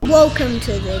Welcome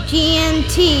to the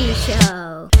GNT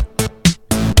Show.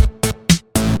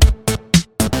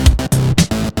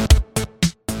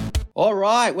 All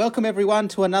right, welcome everyone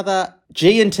to another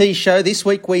G&T show. This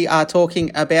week we are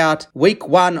talking about week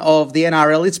 1 of the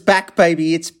NRL. It's back,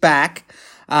 baby, it's back.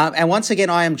 And once again,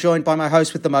 I am joined by my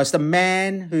host with the most, a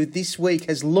man who this week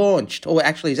has launched, or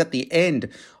actually is at the end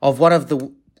of one of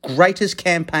the greatest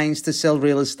campaigns to sell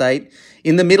real estate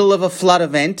in the middle of a flood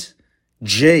event,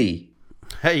 G.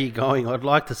 How are you going? I'd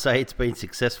like to say it's been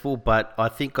successful, but I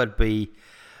think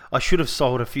I should have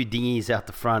sold a few dinghies out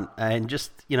the front and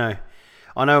just,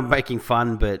 I know I'm making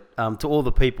fun, but to all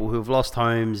the people who have lost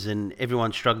homes and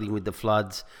everyone struggling with the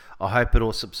floods, I hope it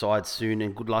all subsides soon,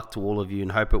 and good luck to all of you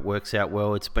and hope it works out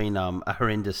well. It's been a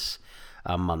horrendous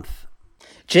month.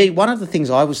 Gee, one of the things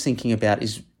I was thinking about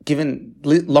is, given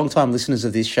long-time listeners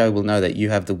of this show will know that you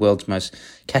have the world's most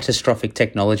catastrophic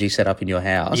technology set up in your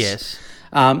house. Yes.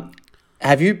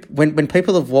 Have you, when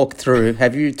people have walked through,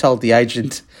 have you told the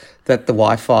agent that the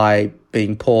Wi-Fi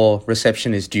being poor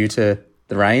reception is due to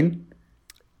the rain?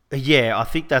 Yeah, I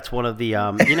think that's one of the,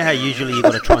 you know how usually you've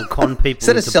got to try and con people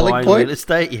into buying real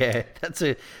estate? Yeah, that's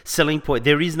a selling point.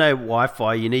 There is no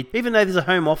Wi-Fi. Even though there's a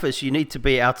home office, you need to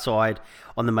be outside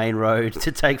on the main road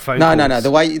to take phone calls. No.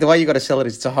 The way you got to sell it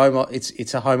is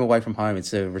it's a home away from home.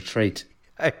 It's a retreat.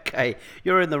 Okay,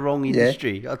 you're in the wrong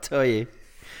industry, I'll tell you.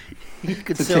 You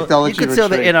could sell the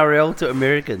NRL to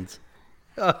Americans.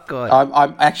 Oh God!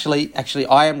 I'm actually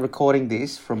I am recording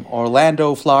this from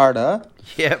Orlando, Florida.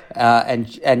 Yep.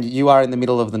 And you are in the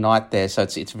middle of the night there, so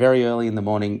it's very early in the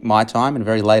morning my time and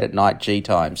very late at night G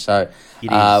time. So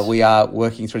we are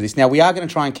working through this. Now we are going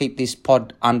to try and keep this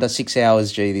pod under 6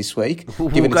 hours G this week.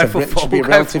 We'll go for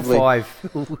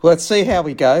 5. Let's see how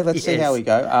we go. See how we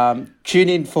go. Tune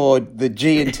in for the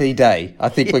G&T Day. I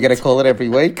think we're going to call it every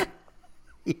week.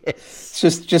 Yes.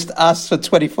 It's just us for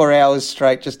 24 hours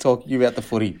straight, just talking about the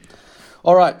footy.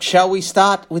 All right, shall we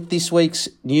start with this week's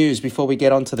news before we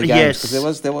get on to the games?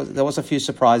 Because there was a few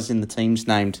surprises in the teams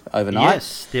named overnight.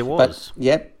 Yes, there was.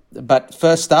 But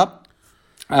first up,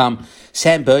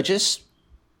 Sam Burgess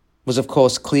was of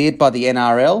course cleared by the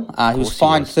NRL. He was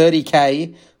fined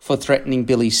 $30,000 for threatening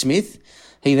Billy Smith.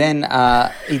 He then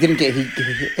he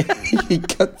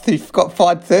got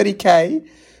fined $30,000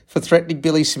 for threatening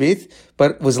Billy Smith,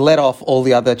 but was let off all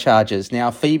the other charges.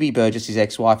 Now, Phoebe Burgess, his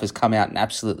ex-wife, has come out and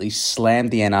absolutely slammed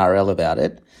the NRL about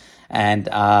it. And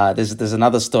there's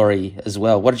another story as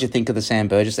well. What did you think of the Sam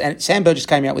Burgess? And Sam Burgess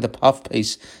came out with a puff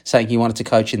piece saying he wanted to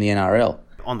coach in the NRL.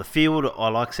 On the field, I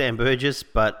like Sam Burgess,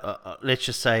 but let's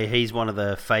just say he's one of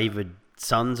the favoured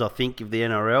sons, I think, of the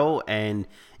NRL, and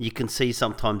you can see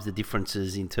sometimes the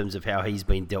differences in terms of how he's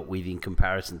been dealt with in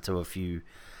comparison to a few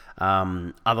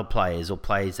other players or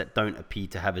players that don't appear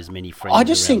to have as many friends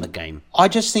around the game. I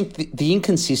just think the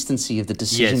inconsistency of the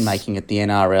decision making at the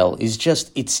NRL is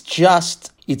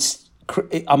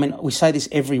I mean, we say this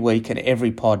every week and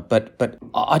every pod, but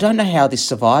I don't know how this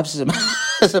survives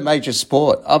as a major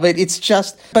sport. I mean, it's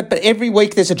just, but every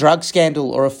week there's a drug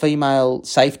scandal or a female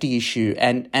safety issue,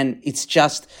 and it's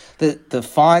just the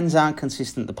fines aren't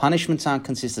consistent, the punishments aren't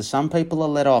consistent. Some people are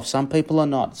let off, some people are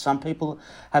not. Some people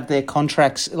have their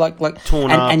contracts like torn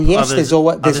up. And yes, others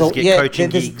get coaching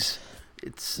gigs.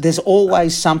 There's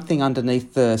always something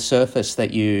underneath the surface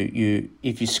that you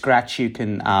if you scratch, you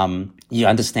can you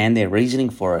understand their reasoning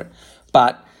for it.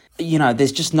 But,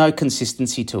 there's just no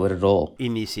consistency to it at all.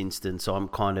 In this instance, I'm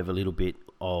kind of a little bit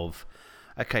of,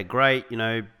 okay, great,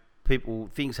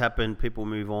 things happen, people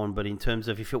move on. But in terms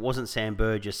of, if it wasn't Sam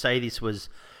Burgess, say this was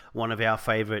one of our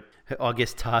favourite, I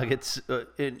guess, targets,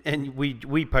 and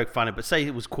we poke fun at it, but say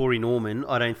it was Corey Norman,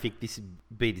 I don't think this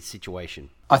would be the situation.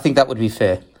 I think that would be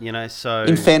fair. So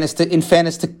in fairness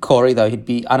to Corey, though, he'd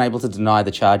be unable to deny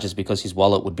the charges because his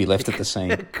wallet would be left at the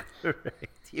scene.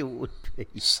 Correct, it would be.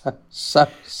 So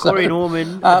Corey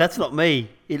Norman, that's not me.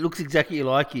 It looks exactly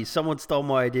like you. Someone stole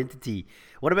my identity.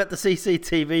 What about the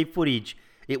CCTV footage?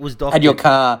 It was doctored. And your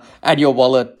car, and your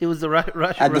wallet. It was the Russian.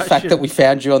 And the fact that we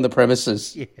found you on the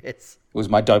premises. Yes. It was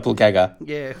my doppelganger.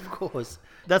 Yeah, of course.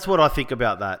 That's what I think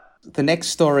about that. The next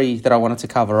story that I wanted to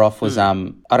cover off was, I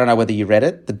don't know whether you read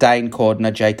it, the Dane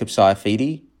Cordner Jacob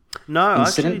Saifidi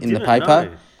incident in the paper.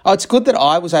 No. Oh, it's good that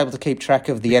I was able to keep track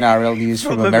of the NRL news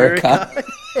from America.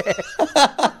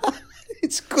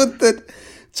 It's good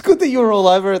that you were all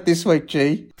over it this week,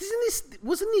 G.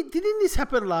 Didn't this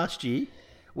happen last year?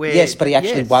 Yes, but he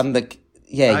actually won the...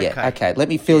 Yeah. Okay, let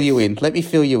me fill you in,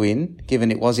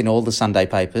 given it was in all the Sunday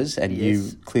papers and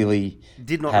you clearly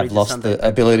did not have lost the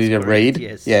ability to read.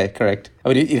 Yes. Yeah, correct. I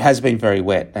mean, it has been very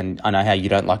wet, and I know how you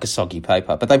don't like a soggy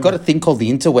paper, but they've got a thing called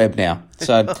the interweb now.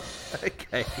 So,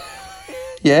 okay.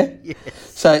 Yeah? Yes.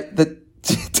 So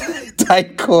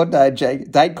Dane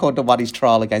Cordner won his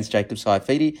trial against Jacob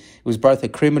Saifidi. It was both a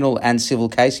criminal and civil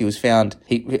case. He was found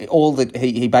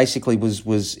he basically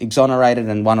was exonerated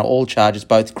and won all charges,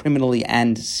 both criminally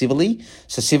and civilly.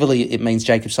 So civilly, it means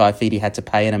Jacob Saifidi had to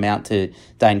pay an amount to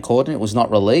Dane Cordner. It was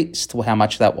not released how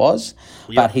much that was.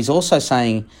 Yep. But he's also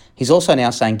now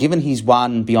saying, given he's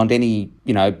won beyond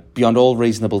all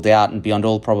reasonable doubt and beyond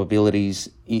all probabilities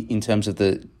in terms of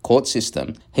the court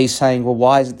system, he's saying, well,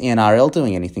 why isn't the NRL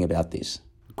doing anything about this?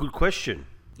 Good question.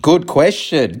 Good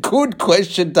question,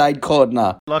 Dane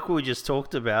Cordner. Like we just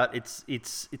talked about, it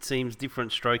seems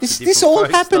different strokes. This all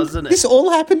happened. This all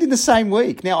happened in the same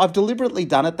week. Now, I've deliberately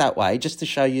done it that way just to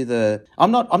show you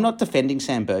I'm not defending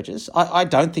Sam Burgess. I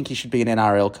don't think he should be an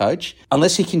NRL coach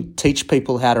unless he can teach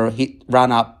people how to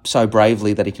run up so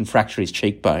bravely that he can fracture his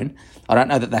cheekbone. I don't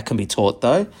know that can be taught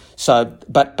though. So,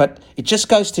 but it just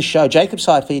goes to show Jacob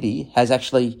Saifidi has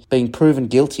actually been proven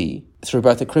guilty through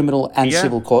both a criminal and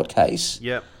civil court case.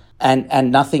 Yep.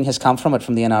 And nothing has come from it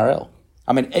from the NRL.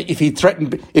 I mean, if he'd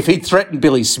threatened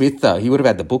Billy Smith, though, he would have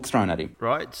had the book thrown at him.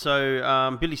 Right.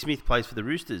 So Billy Smith plays for the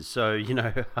Roosters. So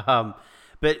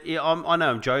but I know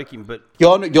I'm joking, but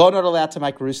you're not allowed to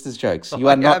make Roosters jokes. You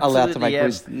are not allowed to make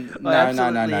Roosters. No.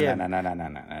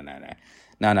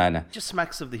 No. Just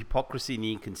smacks of the hypocrisy and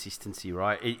the inconsistency,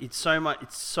 right? It's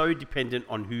so dependent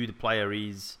on who the player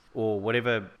is, or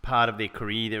whatever part of their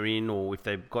career they're in, or if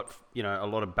they've got a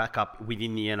lot of backup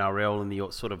within the NRL and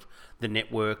the sort of the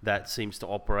network that seems to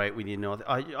operate within.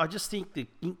 I just think the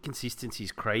inconsistency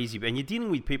is crazy, and you're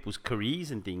dealing with people's careers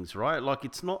and things, right? Like,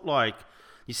 it's not like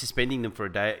you're suspending them for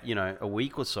a day, a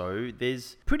week or so.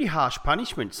 There's pretty harsh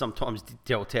punishment sometimes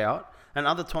dealt out, and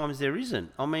other times there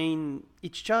isn't. I mean,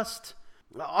 it's just,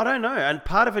 I don't know. And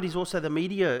part of it is also the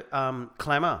media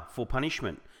clamour for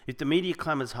punishment. If the media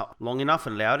clamours long enough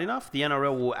and loud enough, the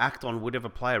NRL will act on whatever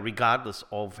player, regardless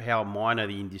of how minor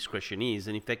the indiscretion is.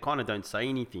 And if they kind of don't say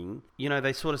anything,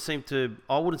 they sort of seem to,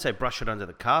 I wouldn't say brush it under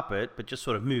the carpet, but just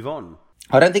sort of move on.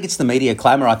 I don't think it's the media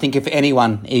clamour. I think if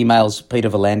anyone emails Peter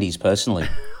V'landys personally.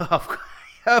 Of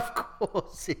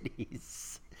course it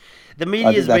is. The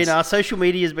media's been, social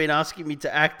media's been asking me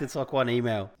to act. It's like one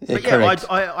email. Yeah, but correct.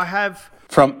 I have...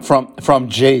 From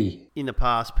G. In the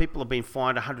past, people have been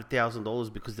fined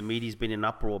 $100,000 because the media's been in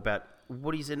uproar about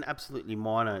what is an absolutely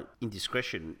minor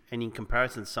indiscretion, and in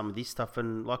comparison to some of this stuff,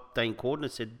 and like Dane Cordner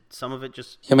said, some of it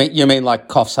just... You mean like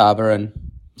Coffs Harbour and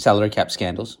salary cap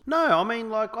scandals? No, I mean,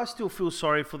 like, I still feel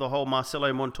sorry for the whole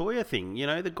Marcelo Montoya thing.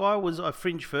 The guy was a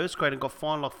fringe first grade and got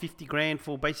fined like $50,000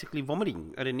 for basically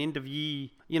vomiting at an end of year,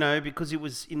 because it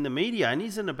was in the media and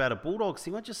isn't about a Bulldogs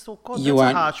thing. I just thought, God, that's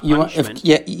a harsh punishment.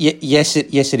 Yes,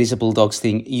 it is a Bulldogs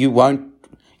thing. You won't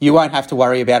have to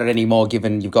worry about it anymore,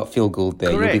 given you've got Phil Gould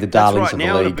there. Correct. You'll be the darlings That's right. of the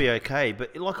Now league. it'll be okay.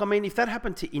 But, I mean, if that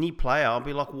happened to any player, I'll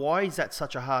be like, why is that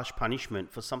such a harsh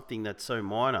punishment for something that's so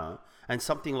minor? And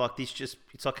something like this,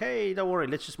 it's like, hey, don't worry,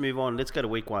 let's just move on. Let's go to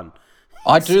week one.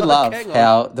 I do love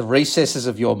how the recesses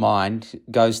of your mind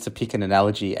goes to pick an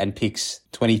analogy and picks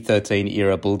 2013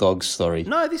 era Bulldogs story.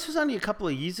 No, this was only a couple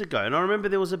of years ago, and I remember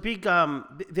there was a big,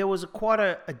 quite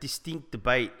a distinct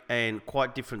debate and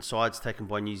quite different sides taken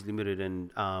by News Limited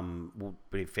and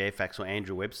Fairfax or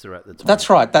Andrew Webster at the time. That's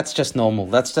right. That's just normal.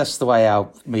 That's just the way our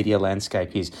media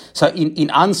landscape is. So, in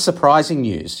unsurprising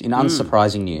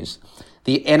news.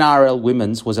 The NRL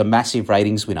Women's was a massive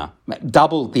ratings winner,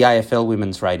 doubled the AFL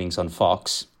Women's ratings on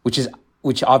Fox,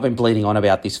 which I've been bleeding on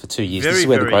about this for 2 years. This is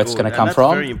where the growth's going to come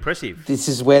from. Very impressive. This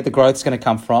is where the growth's going to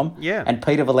come from. Yeah. And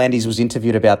Peter V'landys was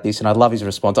interviewed about this, and I love his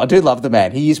response. I do love the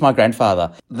man. He is my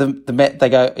grandfather.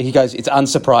 He goes, it's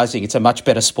unsurprising. It's a much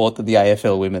better sport than the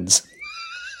AFL Women's.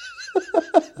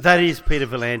 That is Peter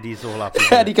V'landys all up.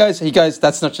 And he goes,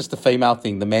 that's not just a female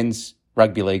thing. The men's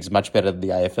rugby league's much better than the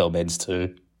AFL men's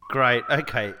too. Great.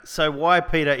 Okay. So why,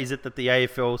 Peter, is it that the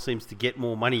AFL seems to get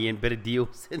more money and better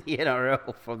deals than the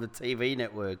NRL from the TV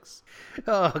networks?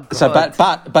 Oh, God. So,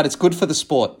 but it's good for the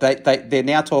sport. They're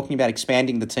now talking about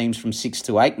expanding the teams from 6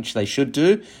 to 8, which they should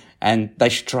do, and they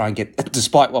should try and get,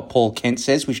 despite what Paul Kent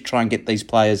says, we should try and get these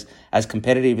players as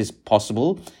competitive as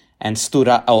possible and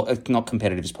not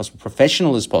competitive as possible,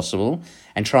 professional as possible,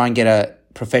 and try and get a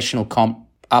professional comp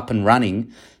up and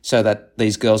running so that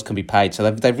these girls can be paid.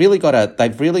 So they've really got to,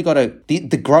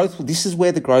 the growth, this is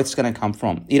where the growth's going to come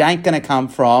from. It ain't going to come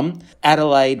from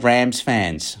Adelaide Rams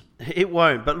fans. It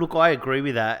won't. But look, I agree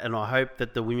with that. And I hope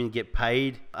that the women get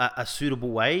paid a suitable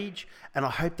wage. And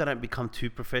I hope they don't become too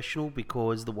professional,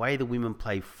 because the way the women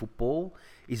play football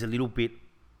is a little bit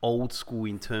old school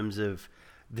in terms of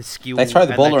the skill. They throw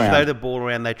the ball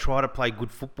around. They try to play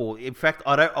good football. In fact,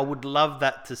 I would love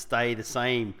that to stay the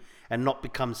same and not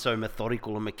become so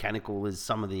methodical and mechanical as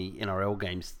some of the NRL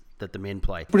games that the men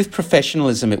play. With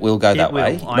professionalism, it will go that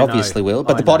way. It obviously will.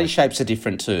 But the body shapes are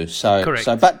different too. So, correct.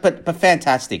 But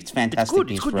fantastic. It's fantastic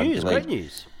news for Rugby League. Great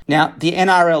news. Now, the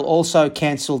NRL also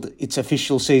cancelled its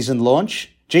official season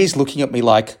launch. Gee's looking at me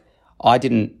like I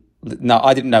didn't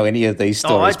know any of these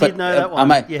stories. I did know that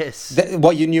one. Yes.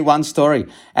 You knew one story.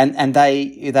 And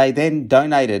they then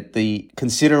donated the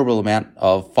considerable amount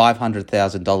of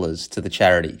 $500,000 to the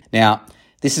charity. Now,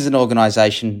 this is an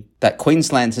organisation that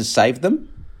Queensland has saved them.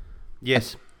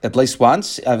 Yes. At least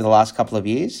once over the last couple of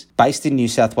years. Based in New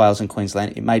South Wales and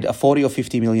Queensland. It made a $40 or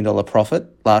 $50 million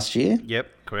profit last year. Yep,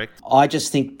 correct. I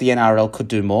just think the NRL could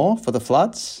do more for the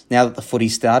Floods. Now that the footy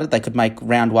started, they could make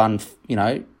round one,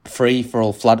 free for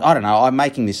all flood. I don't know. I'm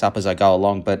making this up as I go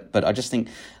along, but I just think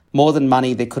more than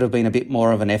money, there could have been a bit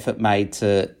more of an effort made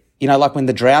to, like when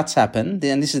the droughts happen,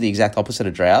 and this is the exact opposite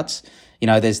of droughts.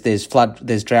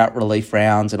 There's drought relief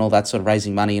rounds and all that sort of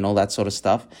raising money and all that sort of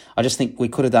stuff. I just think we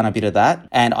could have done a bit of that.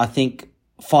 And I think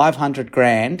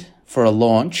 $500,000 for a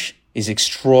launch is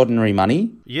extraordinary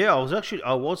money. Yeah,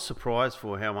 I was surprised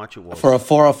for how much it was. For a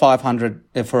 4 or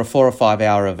 5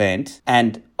 hour event.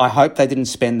 And I hope they didn't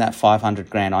spend that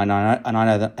 $500,000.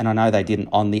 I know they didn't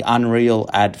on the Unreal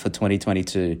ad for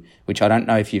 2022, which I don't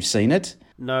know if you've seen it.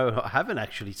 No, I haven't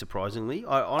actually. Surprisingly,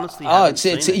 I honestly.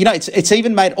 It's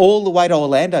even made all the way to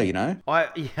Orlando.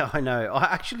 I know. I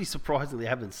actually surprisingly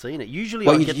haven't seen it. Usually,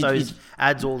 I get those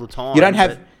ads all the time.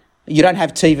 You don't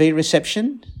have TV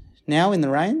reception now in the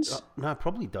Rains? No, I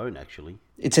probably don't actually.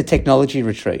 It's a technology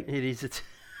retreat. It is.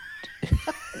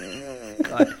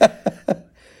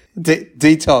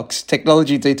 Detox,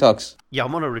 technology detox. Yeah,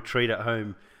 I'm on a retreat at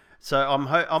home, so I'm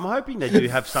hoping they do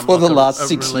have some for the last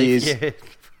 6 years. Yeah.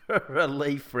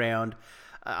 Relief round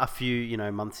a few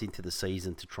months into the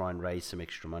season to try and raise some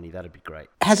extra money. That'd be great.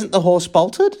 Hasn't the horse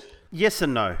bolted? Yes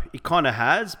and no. It kind of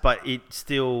has, but it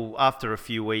still, after a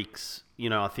few weeks,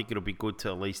 I think it'll be good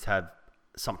to at least have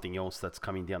something else that's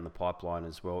coming down the pipeline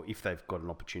as well, if they've got an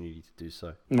opportunity to do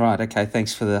so. Right, okay.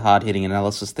 Thanks for the hard-hitting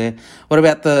analysis there. What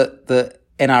about the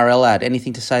NRL ad?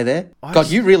 Anything to say there?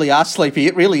 You really are sleepy.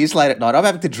 It really is late at night. I'm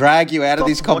having to drag you out of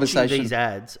this conversation. I stopped watching these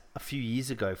ads a few years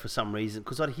ago for some reason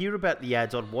because I'd hear about the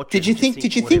ads, I'd watch it.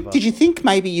 Did you think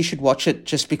maybe you should watch it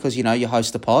just because you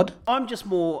host a pod? I'm just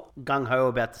more gung ho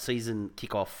about the season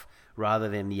kickoff rather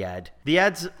than the ad. The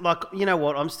ads,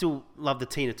 I'm still love the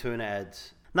Tina Turner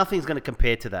ads. Nothing's going to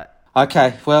compare to that.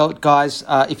 Okay, well, guys,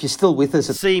 if you're still with us...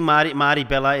 See Marty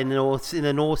Bella in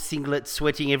the North singlet,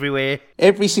 sweating everywhere.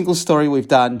 Every single story we've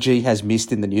done, G has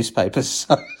missed in the newspapers.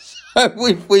 So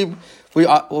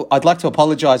I'd like to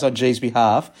apologise on G's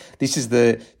behalf. This is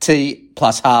the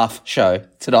T+half show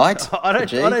tonight. I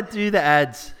don't do the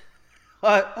ads.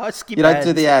 I skip ads. You don't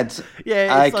do the ads?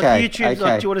 Yeah, it's like YouTube's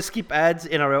like, do you want to skip ads?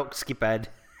 NRL, skip ad.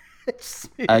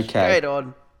 Okay. Straight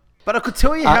on. But I could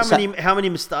tell you how many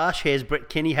moustache hairs Brett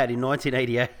Kenny had in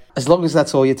 1988. As long as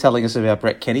that's all you're telling us about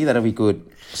Brett Kenny, that'll be good.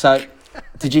 So,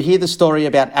 did you hear the story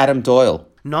about Adam Doyle?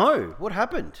 No. What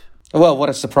happened? Well, what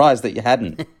a surprise that you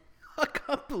hadn't. I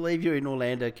can't believe you're in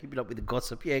Orlando keeping up with the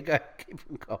gossip. Yeah, keep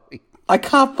on going. I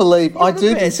can't believe I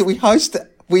do this. We host an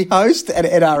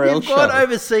NRL show. You've gone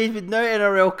overseas with no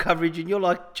NRL coverage and you're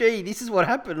like, gee, this is what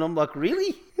happened. And I'm like,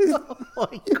 really? Oh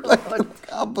my God.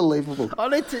 Unbelievable. I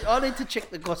need to check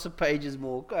the gossip pages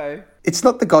more. Go. It's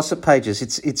not the gossip pages.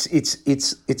 It's you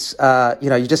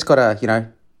just got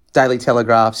to, Daily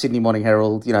Telegraph, Sydney Morning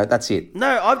Herald, that's it.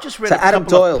 No, I've just read a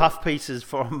couple of puff pieces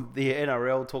from the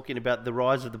NRL talking about the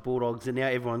rise of the Bulldogs, and now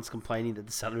everyone's complaining that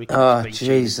the salary cap's being cheated.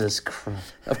 Oh, Jesus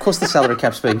Christ. Of course the salary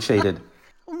cap's being cheated.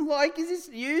 I'm like, is this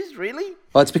news, really?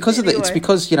 Well, it's because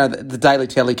the Daily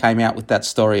Telly came out with that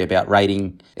story about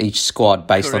rating each squad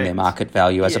based on their market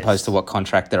value as opposed to what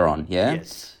contract they're on, yeah?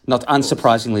 Yes. Not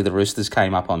unsurprisingly, the Roosters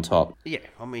came up on top. Yeah,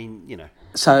 I mean,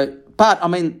 So, but I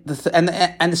mean,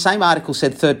 the same article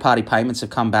said third-party payments have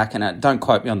come back, and don't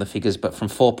quote me on the figures, but from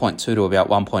 4.2 to about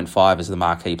 1.5 as the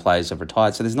marquee players have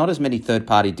retired. So there's not as many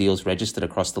third-party deals registered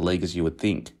across the league as you would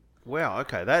think. Wow.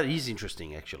 Okay, that is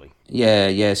interesting, actually.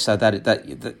 Yeah. So that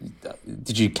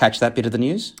did you catch that bit of the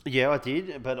news? Yeah, I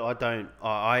did, but I don't.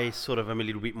 I sort of am a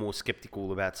little bit more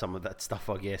skeptical about some of that stuff.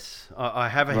 I guess I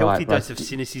have a healthy dose of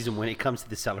cynicism when it comes to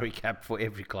the salary cap for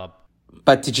every club.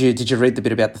 But did you read the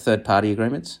bit about the third-party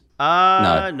agreements? No,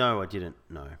 I didn't.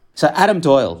 No. So Adam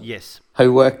Doyle, yes,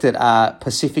 who worked at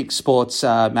Pacific Sports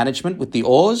Management with the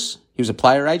Oars. He was a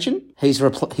player agent. He's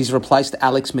replaced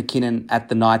Alex McKinnon at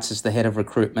the Knights as the head of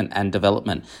recruitment and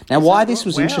development. Now, why this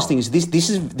was interesting is this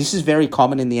is very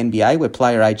common in the NBA where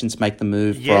player agents make the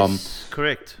move from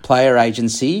correct player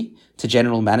agency to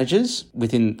general managers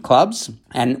within clubs.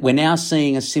 And we're now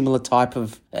seeing a similar type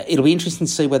of... it'll be interesting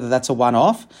to see whether that's a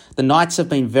one-off. The Knights have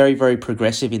been very, very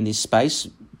progressive in this space,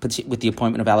 with the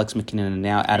appointment of Alex McKinnon and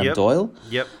now Adam Doyle.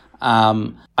 Yep.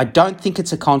 I don't think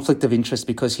it's a conflict of interest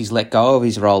because he's let go of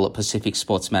his role at Pacific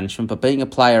Sports Management, but being a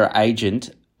player agent,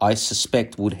 I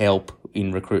suspect would help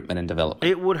in recruitment and development.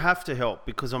 It would have to help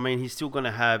because, I mean, he's still going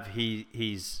to have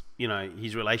his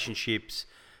relationships.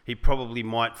 He probably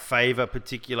might favour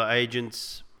particular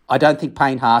agents. I don't think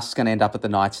Payne Haas is going to end up at the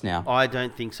Knights now. I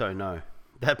don't think so, no.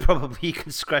 That probably, you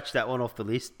can scratch that one off the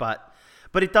list, but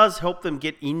it does help them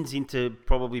get ins into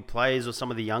probably players or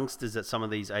some of the youngsters that some of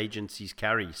these agencies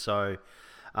carry. So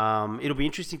it'll be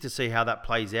interesting to see how that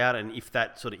plays out and if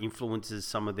that sort of influences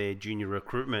some of their junior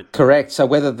recruitment. Correct. So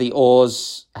whether the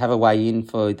Oars have a way in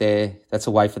that's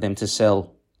a way for them to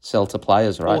sell to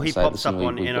players, right? Or he pops up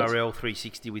on NRL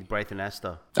 360 with Braith and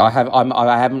Astor. I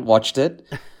haven't watched it.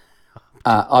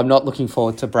 I'm not looking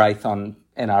forward to Braith on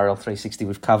NRL 360.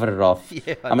 We've covered it off.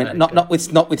 Yeah, I mean,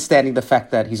 notwithstanding the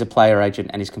fact that he's a player agent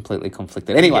and he's completely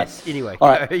conflicted. Anyway, all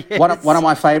right. Yes. One of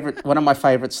my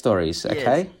favorite stories.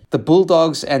 Okay, yes. The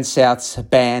Bulldogs and Souths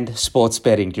banned sports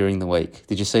betting during the week.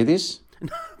 Did you see this?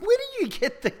 Where did you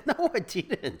get that? No, I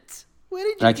didn't. Where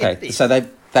did you get this? So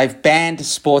they've banned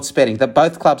sports betting. That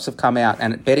both clubs have come out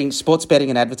and sports betting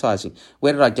and advertising.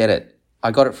 Where did I get it?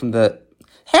 I got it from the.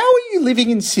 How are you living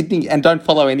in Sydney and don't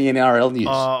follow any NRL news?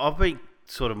 I've been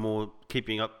sort of more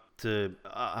keeping up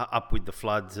with the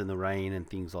floods and the rain and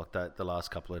things like that the last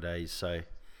couple of days. So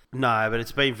no, but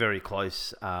it's been very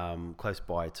close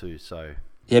by too. So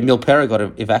yeah, Milpera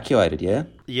got evacuated.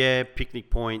 Yeah, Picnic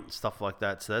Point, stuff like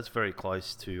that. So that's very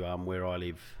close to where I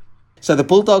live. So the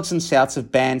Bulldogs and Souths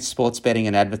have banned sports betting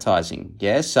and advertising.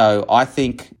 Yeah, so I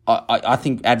think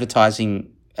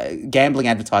advertising. Gambling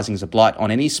advertising is a blight on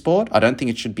any sport. I don't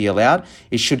think it should be allowed.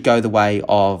 It should go the way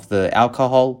of the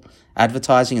alcohol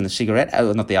advertising and the cigarette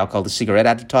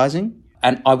advertising.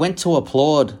 And I went to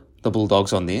applaud the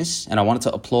Bulldogs on this, and I wanted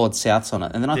to applaud Souths on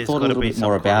it. And then I thought a little bit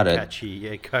more about it. Catchy.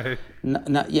 Yeah, go.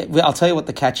 Well, I'll tell you what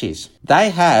the catch is. They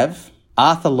have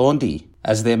Arthur Laundy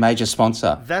as their major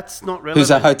sponsor. That's not relevant.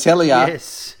 Who's a hotelier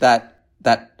yes.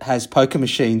 that has poker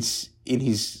machines in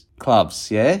his clubs,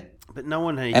 yeah? But no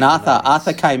one had. And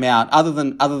Arthur came out, other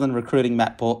than recruiting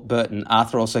Matt Burton,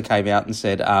 Arthur also came out and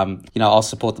said, I'll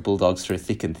support the Bulldogs through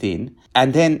thick and thin.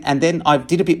 And then I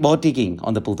did a bit more digging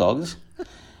on the Bulldogs,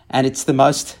 and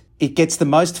it gets the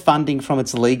most funding from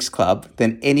its leagues club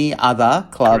than any other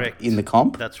club Correct. in the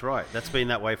comp. That's right. That's been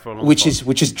that way for a long which time.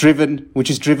 Which is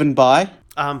driven by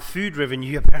food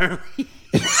revenue apparently.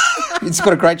 It's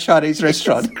got a great Chinese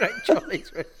restaurant. It's a great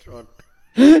Chinese restaurant.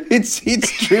 It's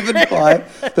driven by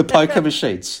the poker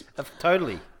machines.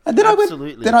 Totally. And then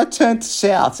Absolutely. I turned to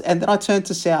Souths,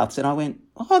 and I went,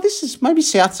 this is maybe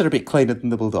Souths are a bit cleaner than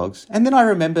the Bulldogs. And then I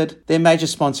remembered their major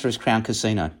sponsor is Crown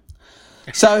Casino.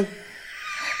 So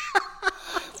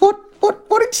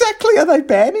what exactly are they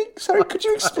banning? Sorry, could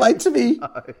you explain to me? No.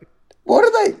 What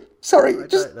are they? Sorry,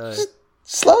 just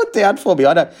slow it down for me.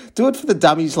 I know. Do it for the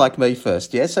dummies like me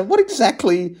first, yeah? So what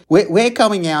exactly... We're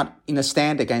coming out in a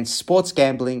stand against sports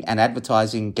gambling and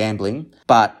advertising gambling,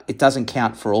 but it doesn't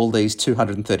count for all these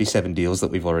 237 deals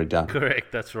that we've already done.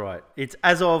 Correct, that's right. It's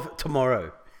as of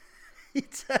tomorrow.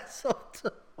 It's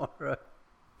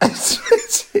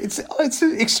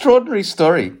an extraordinary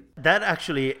story. That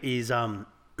actually is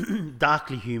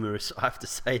darkly humorous, I have to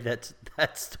say, that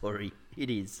story. It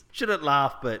is. Shouldn't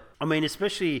laugh, but I mean,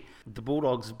 especially the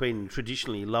Bulldogs have been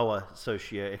traditionally lower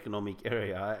socio-economic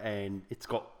area, and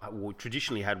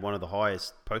traditionally had one of the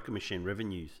highest poker machine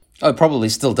revenues. Oh, it probably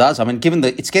still does. I mean, given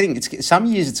that it's some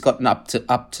years it's gotten up to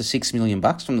 $6 million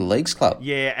from the leagues club.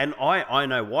 Yeah, and I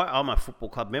know why. I'm a football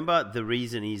club member. The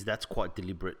reason is that's quite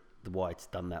deliberate. Why it's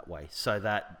done that way, so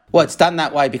that it's done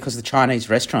that way because the Chinese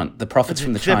restaurant, the profits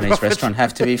from the Chinese restaurant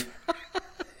have to be.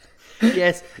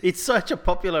 Yes, it's such a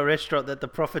popular restaurant that the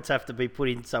profits have to be put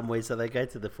in somewhere, so they go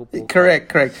to the football club.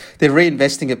 Correct. They're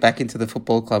reinvesting it back into the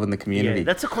football club and the community. Yeah,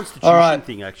 that's a constitution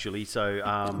thing, actually. So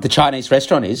the Chinese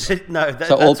restaurant is no.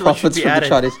 So all profits from the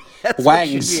Chinese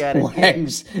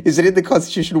Wangs. Is it in the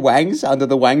constitution? Wangs under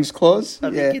the Wangs clause.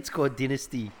 I think it's called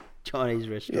Dynasty Chinese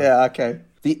Restaurant. Yeah. Okay.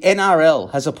 The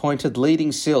NRL has appointed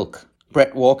leading silk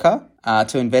Brett Walker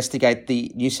to investigate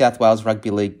the New South Wales Rugby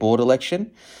League board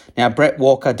election. Now, Brett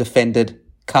Walker defended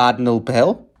Cardinal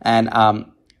Bell, and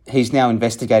he's now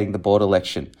investigating the board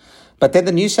election. But then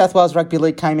the New South Wales Rugby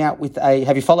League came out with a...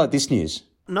 Have you followed this news?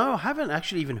 No, I haven't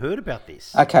actually even heard about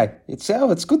this. Okay. It's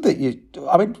good that you...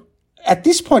 I mean, at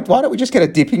this point, why don't we just get a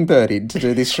dipping bird in to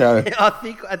do this show? I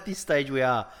think at this stage we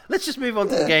are. Let's just move on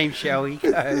to the game, shall we?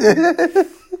 Go.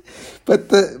 But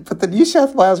the New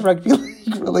South Wales Rugby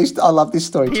League released. I love this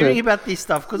story Hearing too. about this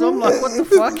stuff because I'm like, what the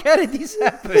fuck? How did this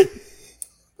happen?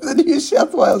 The New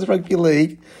South Wales Rugby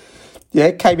League,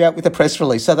 came out with a press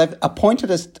release. So they've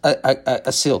appointed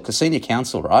a silk, a senior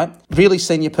counsel, right? Really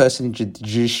senior person in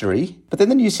judiciary. But then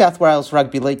the New South Wales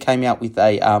Rugby League came out with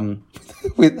a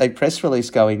with a press release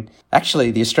going,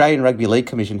 actually, the Australian Rugby League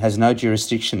Commission has no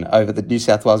jurisdiction over the New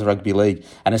South Wales Rugby League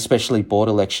and especially board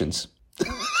elections.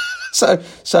 So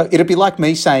it'd be like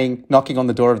me knocking on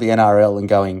the door of the NRL and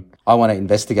going, I want to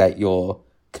investigate your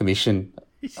commission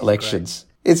elections. Great.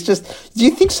 It's just, do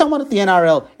you think someone at the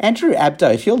NRL, Andrew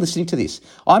Abdo, if you're listening to this,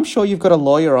 I'm sure you've got a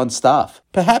lawyer on staff.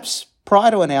 Perhaps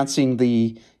prior to announcing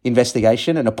the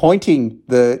investigation and appointing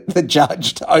the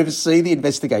judge to oversee the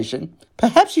investigation,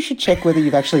 perhaps you should check whether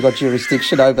you've actually got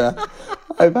jurisdiction over,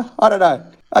 I don't know.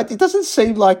 It doesn't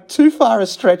seem like too far a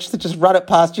stretch to just run it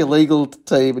past your legal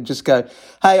team and just go,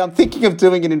 hey, I'm thinking of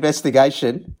doing an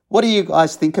investigation. What do you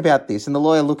guys think about this? And the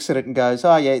lawyer looks at it and goes,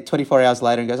 24 hours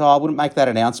later and goes, I wouldn't make that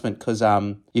announcement because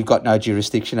you've got no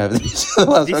jurisdiction over this.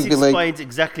 This explains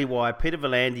exactly why Peter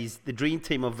V'landys, the dream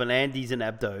team of V'landys and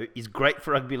Abdo, is great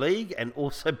for rugby league and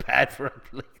also bad for rugby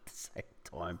league at the same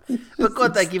time. But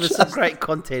God, they give us some great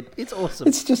content. It's awesome.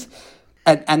 It's just...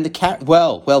 And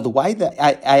the way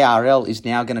that ARL is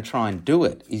now going to try and do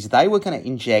it is they were going to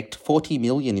inject 40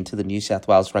 million into the New South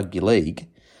Wales Rugby League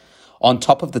on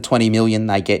top of the 20 million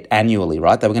they get annually,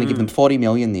 right? They were going to give them 40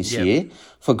 million this year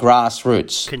for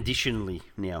grassroots. Conditionally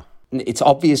now. It's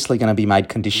obviously going to be made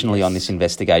conditionally on this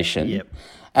investigation. Yep.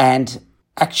 And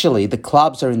actually the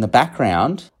clubs are in the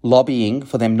background lobbying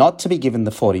for them not to be given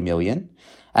the 40 million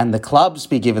and the clubs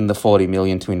be given the 40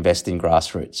 million to invest in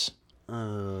grassroots.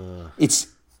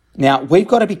 Now, we've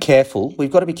got to be careful.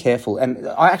 And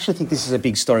I actually think this is a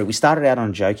big story. We started out on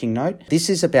a joking note. This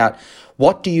is about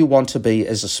what do you want to be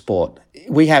as a sport?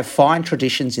 We have fine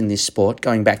traditions in this sport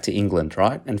going back to England,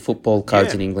 right? And football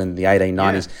codes in England in the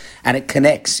 1890s. Yeah. And it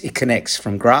connects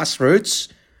from grassroots.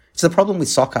 It's the problem with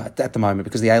soccer at the moment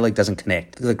because the A-League doesn't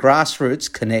connect. The grassroots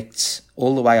connects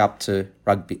all the way up to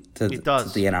rugby, to the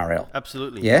NRL.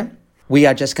 Absolutely. Yeah? We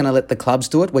are just going to let the clubs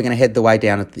do it. We're going to head the way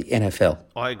down at the NFL.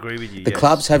 I agree with you. The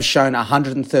clubs have shown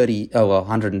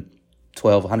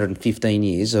 112, 115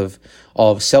 years of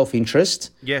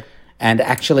self-interest. Yeah. And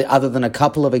actually, other than a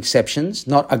couple of exceptions,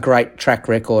 not a great track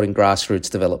record in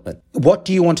grassroots development. What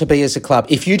do you want to be as a club?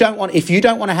 If you don't want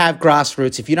to have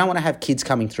grassroots, if you don't want to have kids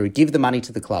coming through, give the money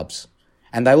to the clubs.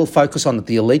 And they will focus on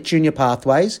the elite junior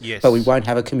pathways, but we won't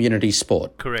have a community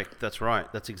sport. Correct. That's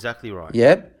right. That's exactly right.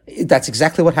 Yeah. That's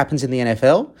exactly what happens in the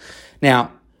NFL.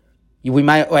 Now,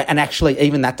 and actually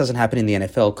even that doesn't happen in the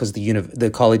NFL because the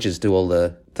colleges do all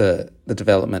the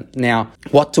development. Now,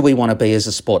 what do we want to be as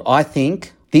a sport? I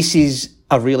think this is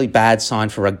a really bad sign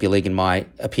for rugby league in my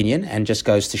opinion and just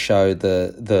goes to show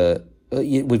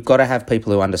we've got to have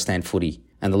people who understand footy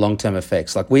and the long-term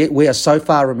effects. Like we are so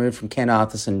far removed from Ken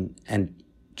Arthurson and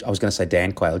I was going to say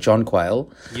John Quayle.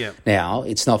 Yeah. Now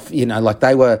it's not, like they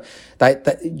I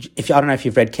don't know if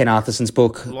you've read Ken Arthurson's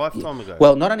book. A lifetime ago.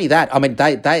 Well, not only that, I mean,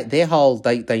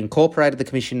 they incorporated the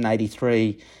commission in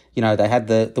 1983. They had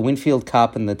the Winfield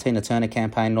Cup and the Tina Turner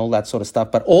campaign and all that sort of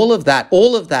stuff. But all of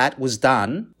that was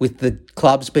done with the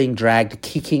clubs being dragged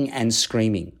kicking and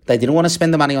screaming. They didn't want to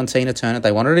spend the money on Tina Turner.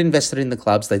 They wanted to invest it in the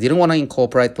clubs. They didn't want to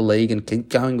incorporate the league and keep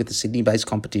going with the Sydney-based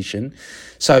competition.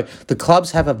 So the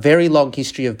clubs have a very long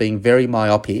history of being very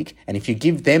myopic. And if you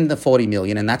give them the 40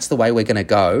 million and that's the way we're going to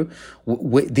go,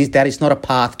 that is not a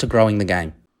path to growing the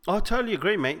game. I totally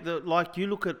agree, mate. You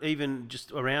look at even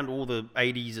just around all the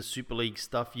 80s of Super League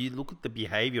stuff, you look at the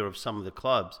behaviour of some of the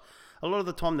clubs. A lot of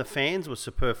the time the fans were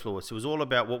superfluous. It was all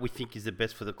about what we think is the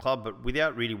best for the club, but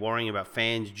without really worrying about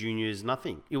fans, juniors,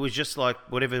 nothing. It was just like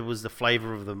whatever was the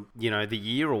flavour of the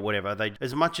year or whatever.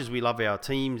 As much as we love our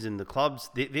teams and the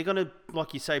clubs, they're going to,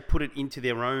 like you say, put it into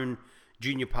their own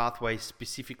junior pathway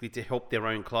specifically to help their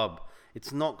own club.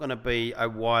 It's not going to be a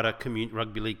wider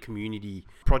rugby league community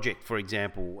project, for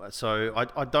example. So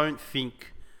I don't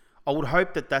think... I would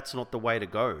hope that that's not the way to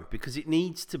go because it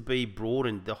needs to be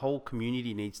broadened. The whole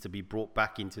community needs to be brought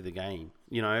back into the game.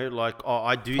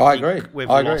 I think we've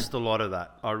lost a lot of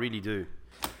that. I really do.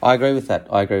 I agree with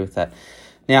that.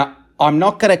 Now, I'm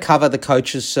not going to cover the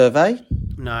coaches' survey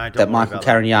that Michael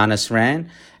Caragianis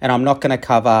ran, and I'm not going to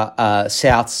cover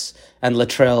Souths and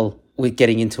Latrell with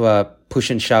getting into a push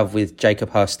and shove with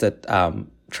Jacob Host at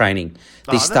training.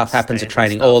 This stuff happens at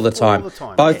training all the time.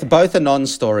 Both are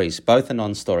non-stories.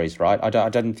 Right? I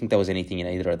don't think there was anything in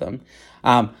either of them.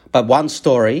 But one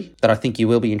story that I think you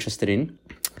will be interested in,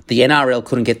 the NRL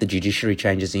couldn't get the judiciary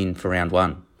changes in for round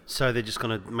one. So they're just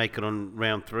going to make it on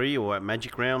round 3 or at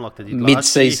Magic Round like they did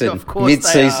mid-season. last year? Of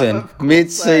course they are.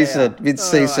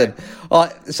 Mid-season.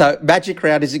 So Magic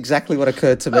Round is exactly what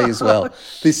occurred to me as well.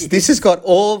 This has got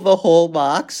all the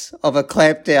hallmarks of a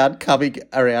clampdown coming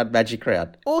around Magic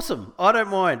Round. Awesome. I don't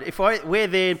mind. If we're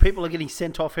there and people are getting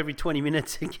sent off every 20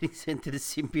 minutes and getting sent to the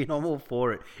Symbion, I'm all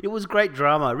for it. It was great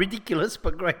drama. Ridiculous,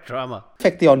 but great drama.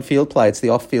 Affect the on-field play. It's the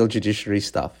off-field judiciary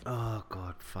stuff. Oh,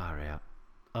 God, far out.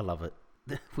 I love it.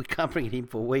 We can't bring it in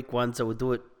for week 1, so we'll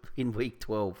do it in week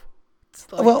 12.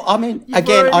 Like, well, I mean,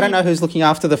 again, I don't know who's looking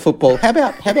after the football. How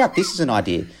about this as an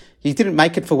idea? You didn't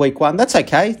make it for week 1. That's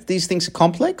okay. These things are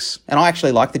complex. And I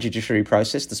actually like the judiciary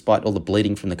process, despite all the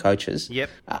bleeding from the coaches. Yep.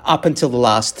 Up until the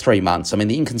last 3 months. I mean,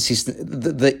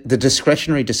 the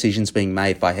discretionary decisions being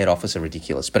made by head office are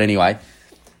ridiculous. But anyway,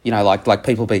 like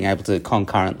people being able to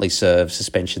concurrently serve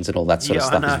suspensions and all that sort of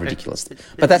stuff is ridiculous.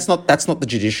 But that's not the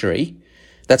judiciary.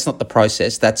 That's not the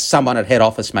process. That's someone at head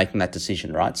office making that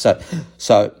decision, right?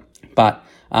 But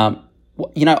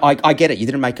I get it. You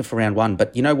didn't make it for round 1,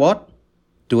 but you know what?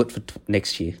 Do it for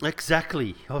next year.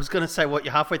 Exactly. I was going to say,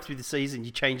 you're halfway through the season,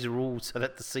 you change the rules so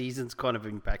that the season's kind of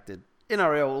impacted.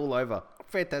 NRL all over.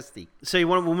 Fantastic. So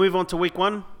we'll move on to week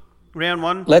 1? Round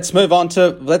 1. Let's move on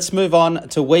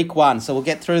to week 1. So we'll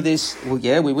get through this. Well,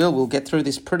 yeah, we will. We'll get through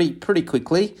this pretty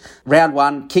quickly. Round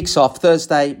 1 kicks off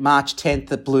Thursday, March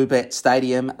 10th at Bluebet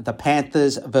Stadium. The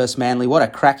Panthers versus Manly. What a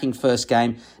cracking first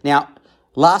game. Now,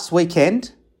 last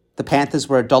weekend, the Panthers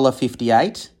were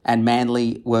 $1.58 and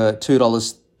Manly were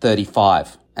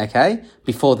 $2.35. Okay,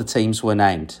 before the teams were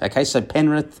named. Okay, so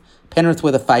Penrith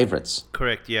were the favourites.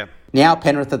 Correct. Yeah. Now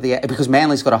Penrith because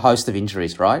Manly's got a host of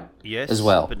injuries, right? Yes. As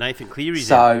well. But Nathan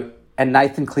Cleary's out. And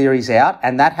Nathan Cleary's out,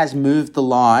 and that has moved the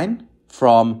line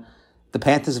from the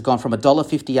Panthers have gone from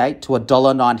 $1.58 to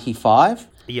 $1.95.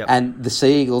 Yep. And the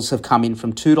Sea Eagles have come in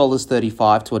from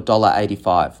 $2.35 to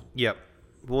 $1.85. Yep.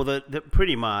 Well, the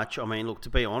pretty much. I mean, look, to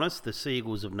be honest, the Sea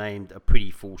Eagles have named a pretty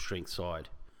full strength side.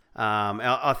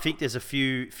 I think there's a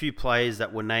few players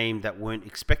that were named that weren't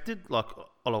expected, like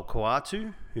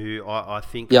Olokuatu, who I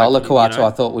think... Yeah, Olokuatu I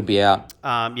thought would be out.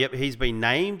 Yep, he's been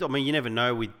named. I mean, you never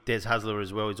know with Des Hasler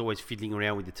as well. He's always fiddling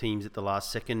around with the teams at the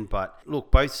last second. But look,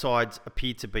 both sides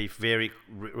appear to be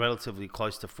relatively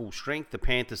close to full strength. The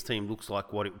Panthers team looks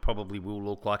like what it probably will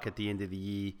look like at the end of the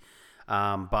year,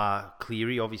 bar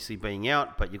Cleary obviously being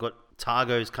out. But you've got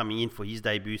Targo's coming in for his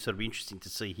debut, so it'll be interesting to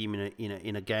see him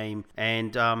in a game.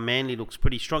 And Manly looks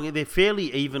pretty strong. They're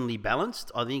fairly evenly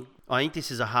balanced. I think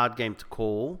this is a hard game to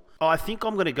call. I think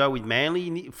I'm going to go with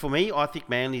Manly. For me, I think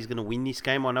Manly is going to win this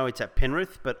game. I know it's at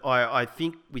Penrith, but I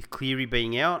think with Cleary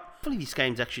being out, hopefully this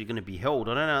game's actually going to be held.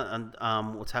 I don't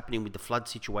know what's happening with the flood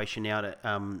situation out at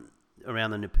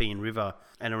around the Nepean River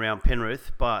and around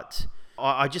Penrith, but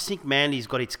I just think Manly's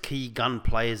got its key gun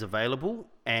players available,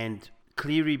 and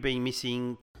Cleary being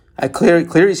missing.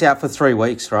 Cleary's out for 3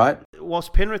 weeks, right?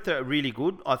 Whilst Penrith are really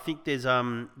good, I think they're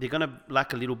going to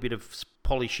lack a little bit of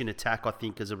polish in attack, I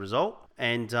think, as a result.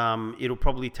 And it'll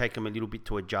probably take them a little bit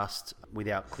to adjust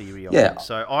without Cleary, I think.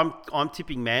 So I'm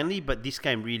tipping Manly, but this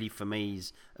game really, for me,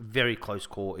 is a very close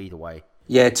call either way.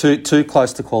 Yeah, too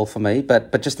close to call for me.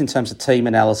 But just in terms of team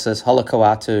analysis,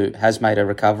 Olokuatu has made a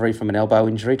recovery from an elbow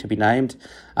injury to be named.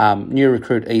 New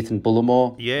recruit Ethan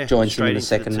Bullimore joins him in the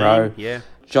second row. Yeah.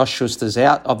 Josh Schuster's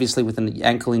out, obviously with an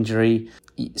ankle injury.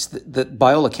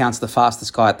 By all accounts, the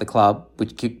fastest guy at the club,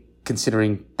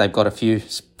 considering they've got a few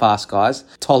fast guys.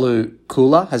 Tolu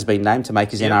Kula has been named to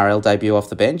make his NRL debut off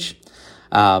the bench.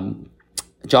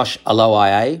 Josh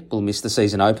Aloiae will miss the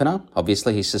season opener.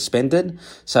 Obviously, he's suspended.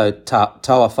 So Toa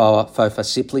Fofa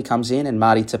Sipley comes in, and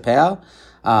Marty Tapau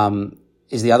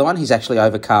is the other one. He's actually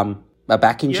overcome a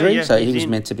back injury, so he was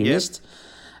meant to be missed.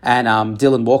 And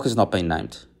Dylan Walker's not been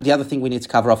named. The other thing we need to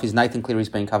cover off is Nathan Cleary's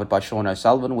been covered by Sean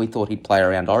O'Sullivan. We thought he'd play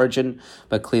around Origin,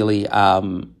 but clearly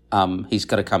he's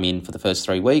got to come in for the first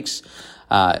 3 weeks.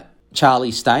 Charlie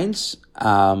Staines.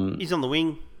 He's on the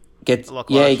wing.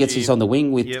 He's on the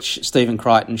wing with Stephen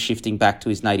Crichton shifting back to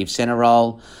his native centre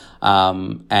role.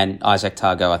 And Isaac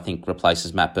Targo, I think,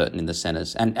 replaces Matt Burton in the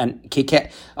centres. And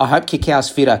I hope Kikau's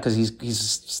fitter because he's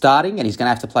starting and he's going to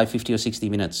have to play 50 or 60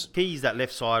 minutes. He's that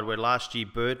left side where last year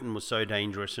Burton was so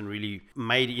dangerous and really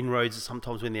made inroads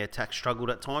sometimes when the attack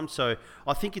struggled at times. So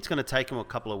I think it's going to take him a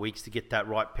couple of weeks to get that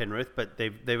right, Penrith. But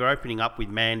they're opening up with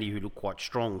Manly, who look quite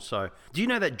strong. So do you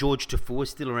know that George Tafua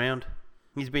is still around?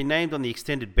 He's been named on the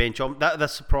extended bench.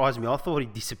 That surprised me. I thought he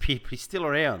disappeared, but he's still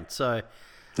around. So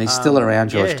he's still around,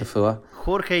 George Tafua.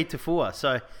 Jorge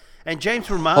Tafua. And James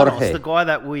Romanos, the guy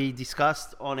that we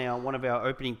discussed on one of our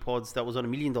opening pods that was on $1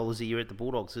 million a year at the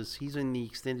Bulldogs, he's in the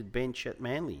extended bench at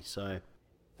Manly. So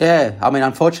Yeah, I mean,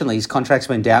 unfortunately, his contract's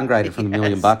been downgraded from $1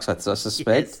 million, I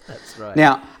suspect. Yes, that's right.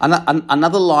 Now,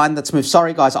 another line that's moved.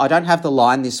 Sorry, guys, I don't have the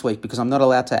line this week because I'm not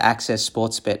allowed to access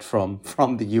Sportsbet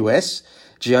from the US.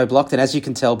 Geo-blocked, and as you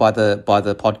can tell by the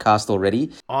podcast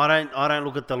already, I don't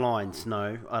look at the lines.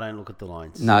 No, I don't look at the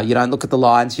lines. No, you don't look at the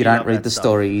lines. You don't read the stuff.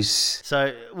 Stories.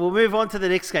 So we'll move on to the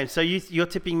next game. So you're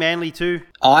tipping Manly too?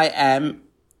 I am.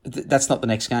 That's not the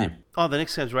next game. Oh, the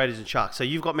next game's Raiders and Sharks. So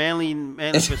you've got Manly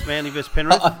versus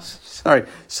Penrith.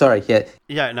 Sorry. Yeah.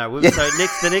 Yeah, no. So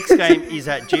the next game is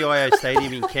at GIO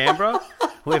Stadium in Canberra.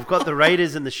 We've got the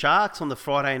Raiders and the Sharks on the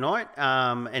Friday night.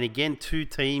 And again, two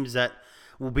teams that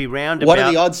will be round What about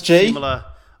are the odds, G? Similar.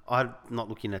 I'm not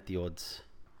looking at the odds.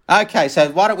 Okay, so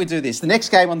why don't we do this? The next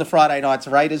game on the Friday night's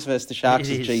Raiders versus the Sharks,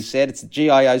 as G said. It's at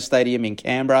GIO Stadium in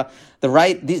Canberra.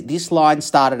 This line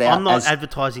started out. I'm not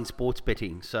advertising sports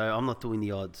betting, so I'm not doing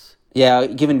the odds. Yeah,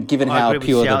 given how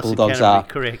pure the Bulldogs are.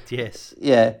 Correct, yes.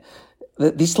 Yeah.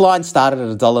 This line started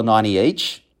at $1.90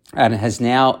 each and has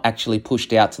now actually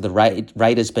pushed out to the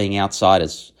Raiders being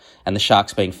outsiders and the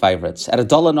Sharks being favourites. At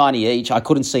 $1.90 each, I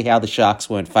couldn't see how the Sharks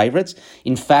weren't favourites.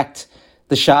 In fact,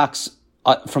 the Sharks,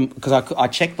 because I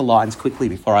checked the lines quickly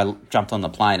before I jumped on the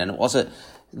plane, and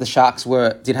the Sharks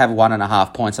did have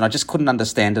 1.5 points, and I just couldn't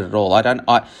understand it at all.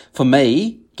 For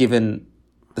me, given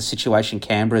the situation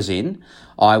Canberra's in,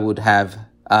 I would have.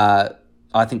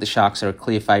 I think the Sharks are a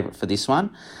clear favourite for this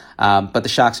one, but the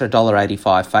Sharks are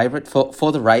 $1.85 favourite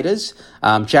for the Raiders.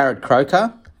 Jared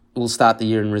Croker will start the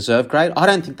year in reserve grade. I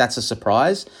don't think that's a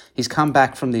surprise. He's come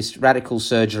back from this radical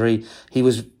surgery. He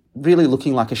was really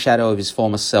looking like a shadow of his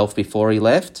former self before he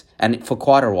left, and for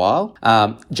quite a while.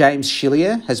 James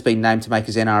Shillier has been named to make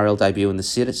his NRL debut in the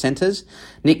centres.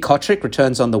 Nick Kotrick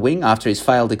returns on the wing after his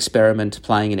failed experiment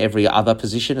playing in every other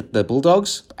position at the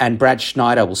Bulldogs. And Brad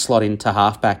Schneider will slot into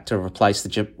halfback to replace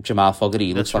the Jamal Fogarty.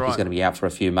 He looks like he's going to be out for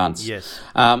a few months. Yes.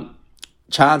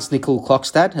 Chance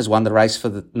Nickel-Klokstad has won the race for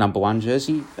the number 1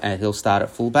 jersey, and he'll start at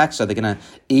fullback. So they're going to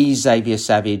ease Xavier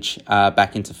Savage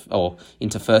back into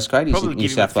first grade. He's probably in New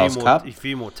South Wales Cup. A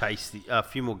few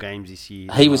more games this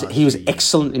year. He was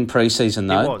excellent in pre-season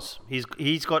though. He was.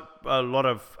 He's got a lot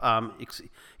of.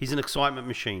 He's an excitement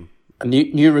machine.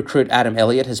 New recruit Adam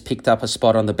Elliott has picked up a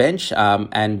spot on the bench,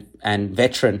 and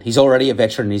veteran. He's already a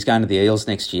veteran. He's going to the Eels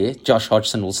next year. Josh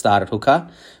Hodgson will start at hooker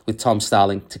with Tom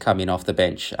Starling to come in off the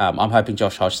bench. I'm hoping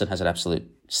Josh Hodgson has an absolute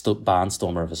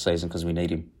barnstormer of a season because we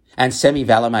need him. And Semi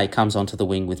Valame comes onto the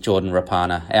wing with Jordan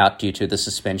Rapana out due to the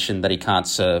suspension that he can't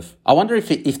serve. I wonder if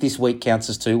this week counts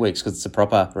as 2 weeks because it's a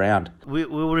proper round.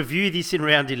 We'll review this in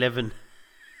round 11.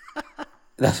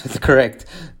 That's correct.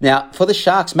 Now, for the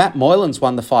Sharks, Matt Moylan's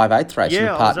won the 5/8 race in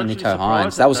part of Nico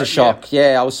Hines. That was a shock.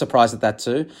 Yeah, I was surprised at that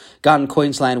too. Gun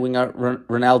Queensland winger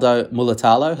Ronaldo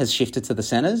Mulatalo has shifted to the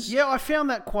centres. Yeah, I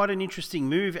found that quite an interesting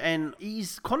move. And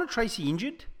is Connor Tracy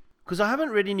injured? Because I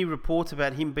haven't read any reports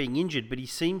about him being injured, but he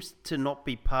seems to not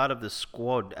be part of the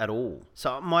squad at all.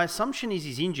 So my assumption is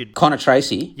he's injured. Connor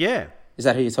Tracy? Yeah. Is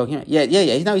that who you're talking about?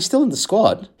 Yeah. No, he's still in the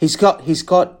squad. He's got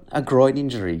a groin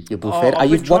injury, you bullfed. Are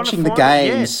you watching the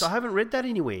games? Yes, I haven't read that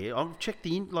anywhere. I've checked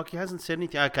he hasn't said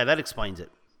anything. Okay, that explains it.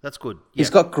 That's good. Yep. He's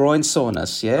got groin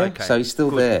soreness, yeah? Okay, so he's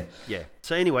still there. Yeah.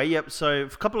 So anyway, yep. So a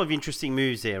couple of interesting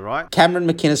moves there, right? Cameron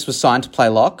McInnes was signed to play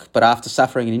lock, but after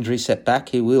suffering an injury setback,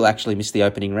 he will actually miss the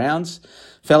opening rounds.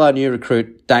 Fellow new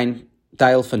recruit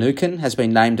Dale Finucane has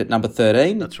been named at number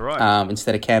 13. That's right.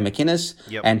 Instead of Cam McInnes.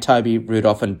 Yep. And Toby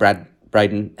Rudolph and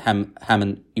Braden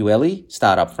Hammond-Ueli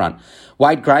start up front.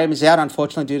 Wade Graham is out,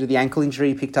 unfortunately, due to the ankle injury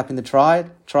he picked up in the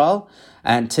trial.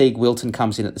 And Teague Wilton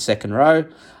comes in at the second row.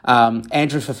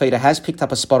 Andrew Fafita has picked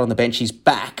up a spot on the bench. He's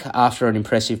back after an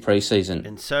impressive pre-season.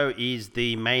 And so is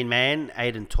the main man,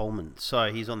 Aidan Tolman.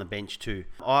 So he's on the bench too.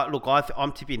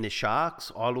 I'm tipping the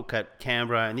Sharks. I look at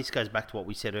Canberra, and this goes back to what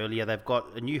we said earlier. They've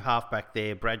got a new halfback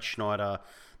there, Brad Schneider.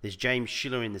 There's James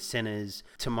Schiller in the centres,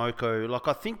 Tomoko.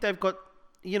 I think they've got,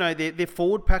 their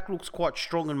forward pack looks quite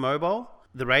strong and mobile.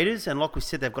 The Raiders, and like we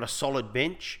said, they've got a solid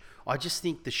bench. I just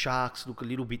think the Sharks look a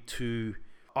little bit too,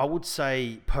 I would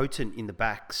say, potent in the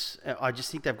backs. I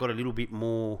just think they've got a little bit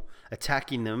more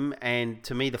attack in them. And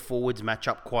to me, the forwards match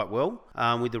up quite well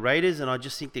with the Raiders. And I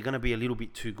just think they're going to be a little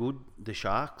bit too good, the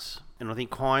Sharks. And I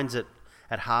think Hines at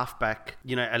halfback,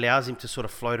 allows him to sort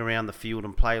of float around the field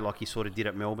and play like he sort of did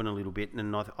at Melbourne a little bit.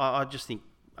 And I just think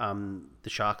the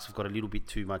Sharks have got a little bit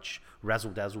too much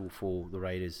razzle-dazzle for the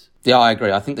Raiders. Yeah, I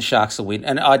agree. I think the Sharks will win.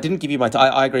 And I didn't give you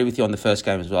I agree with you on the first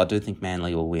game as well. I do think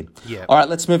Manly will win. Yeah. All right,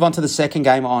 let's move on to the second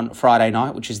game on Friday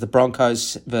night, which is the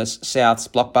Broncos versus Souths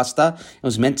blockbuster. It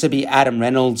was meant to be Adam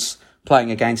Reynolds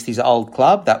playing against his old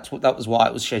club. That was why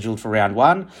it was scheduled for round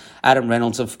one. Adam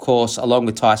Reynolds, of course, along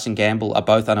with Tyson Gamble, are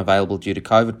both unavailable due to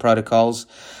COVID protocols,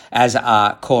 as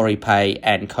are Corey Pay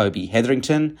and Kobe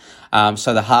Hetherington.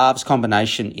 So the halves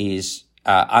combination is,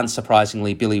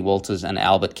 unsurprisingly, Billy Walters and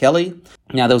Albert Kelly.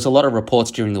 Now, there was a lot of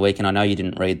reports during the week, and I know you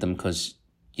didn't read them because,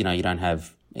 you don't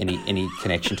have any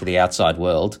connection to the outside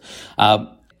world.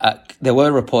 There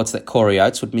were reports that Corey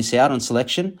Oates would miss out on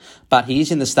selection, but he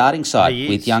is in the starting side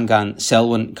with young gun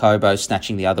Selwyn Cobo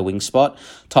snatching the other wing spot.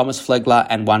 Thomas Flegler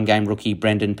and one-game rookie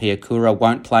Brendan Piakura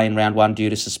won't play in round one due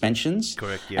to suspensions.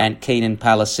 Correct, yeah. And Keenan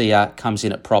Palacia comes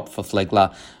in at prop for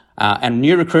Flegler. And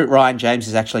new recruit Ryan James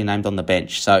is actually named on the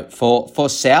bench. So for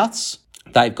Souths,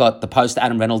 they've got the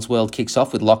post-Adam Reynolds world kicks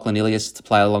off with Lachlan Ilias to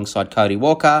play alongside Cody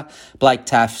Walker. Blake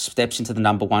Taff steps into the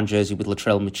number one jersey with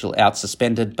Latrell Mitchell out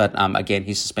suspended, but again,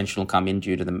 his suspension will come in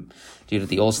due to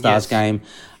the All-Stars game.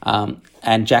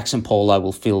 And Jackson Paulo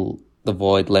will fill the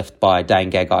void left by Dane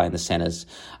Gagai in the centres.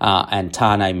 And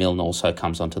Tane Milne also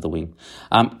comes onto the wing.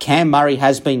 Cam Murray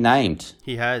has been named.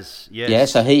 He has, yes. Yeah,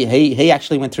 so he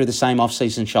actually went through the same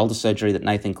off-season shoulder surgery that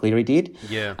Nathan Cleary did.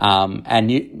 Yeah.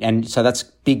 And so that's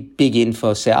big in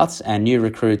for Souths, and new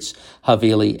recruits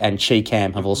Havili and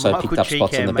Cheekam have also picked up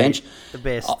spots on the bench. The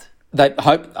best. They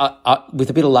hope,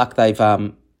 with a bit of luck, they've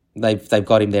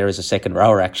got him there as a second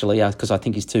rower actually, because I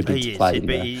think he's too big to play.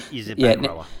 He's a back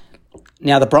rower.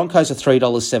 Now, the Broncos are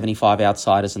 $3.75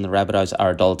 outsiders and the Rabbitohs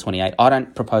are $1.28. I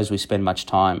don't propose we spend much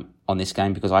time on this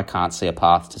game because I can't see a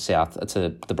path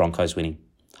to the Broncos winning.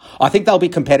 I think they'll be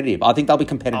competitive. I think they'll be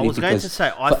competitive. I was going to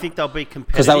say, I think they'll be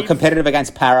competitive. Because they were competitive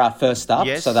against Para first up.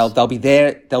 Yes. So they'll be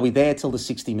there till the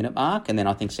 60-minute mark, and then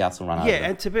I think Souths will run over. Yeah,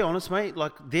 and to be honest, mate,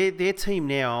 like their team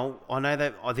now, I know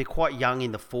they're quite young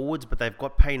in the forwards, but they've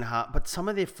got Payne Haas. But some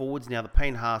of their forwards now, the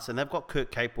Payne Haas, and they've got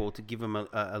Kurt Capewell to give them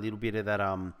a little bit of that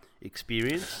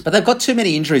experience. But they've got too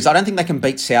many injuries. I don't think they can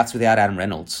beat Souths without Adam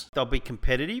Reynolds. They'll be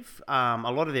competitive.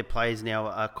 A lot of their players now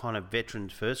are kind of veteran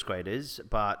first graders,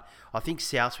 but I think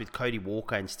Souths with Cody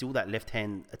Walker and still that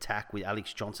left-hand attack with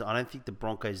Alex Johnson, I don't think the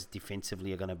Broncos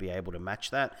defensively are going to be able to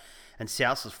match that. And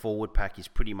Souths' forward pack is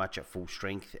pretty much at full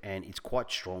strength, and it's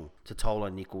quite strong.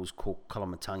 Totola, Nichols, Cook,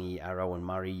 Kolomatangi, Arrow and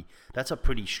Murray. That's a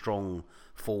pretty strong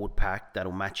forward pack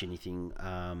that'll match anything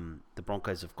the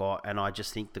Broncos have got. And I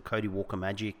just think the Cody Walker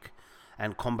magic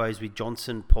and combos with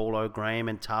Johnson, Paulo, Graham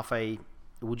and Tafe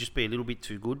will just be a little bit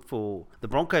too good for the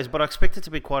Broncos. But I expect it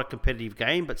to be quite a competitive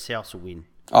game, but Souths will win.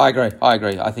 I agree.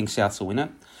 I think Souths will win it.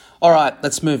 All right,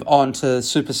 let's move on to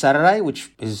Super Saturday,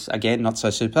 which is, again, not so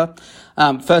super.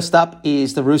 First up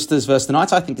is the Roosters versus the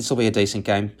Knights. I think this will be a decent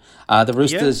game. The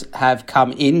Roosters have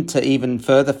come into even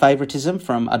further favouritism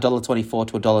from $1.24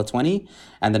 to $1.20,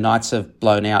 and the Knights have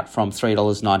blown out from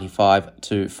 $3.95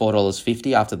 to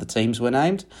 $4.50 after the teams were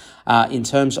named. In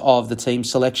terms of the team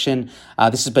selection,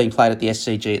 this is being played at the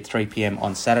SCG at 3 p.m.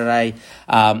 on Saturday.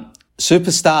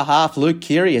 Superstar half Luke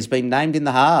Keary has been named in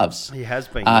the halves. He has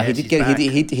been.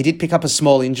 He did pick up a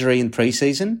small injury in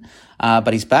pre-season,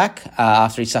 but he's back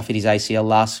after he suffered his ACL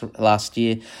last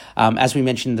year. As we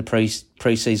mentioned in the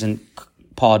pre-season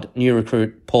pod, new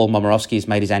recruit Paul Momorowski has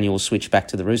made his annual switch back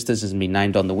to the Roosters and been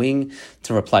named on the wing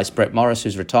to replace Brett Morris,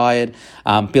 who's retired.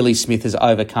 Billy Smith has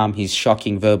overcome his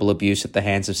shocking verbal abuse at the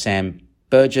hands of Sam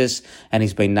Burgess, and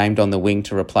he's been named on the wing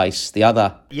to replace the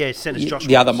other Morris.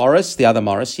 Sam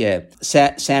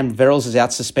Verrills is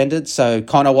out suspended, so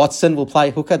Connor Watson will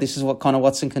play hooker. This is what Connor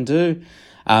Watson can do,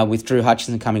 with Drew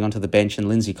Hutchinson coming onto the bench, and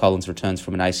Lindsay Collins returns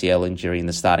from an ACL injury in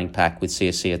the starting pack, with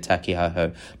Siasia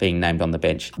Takihoho being named on the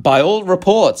bench. By all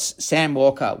reports, Sam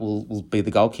Walker will be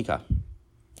the goal kicker.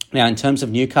 Now, in terms of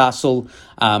Newcastle,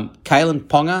 Kalen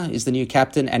Ponga is the new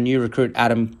captain, and new recruit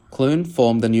Adam Clune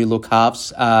formed the new look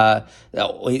halves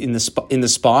in the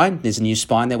spine. There's a new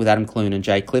spine there with Adam Clune and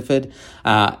Jay Clifford,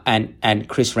 and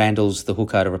Chris Randall's the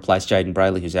hooker to replace Jaden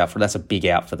Brayley, who's out for. That's a big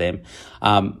out for them.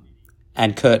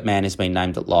 And Kurt Mann has been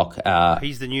named at lock.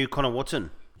 He's the new Connor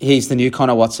Watson. He's the new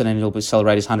Connor Watson, and he'll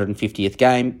celebrate his 150th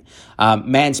game.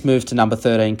 Man's move to number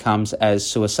 13 comes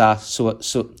as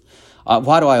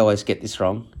why do I always get this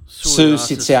wrong? Sue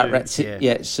sits out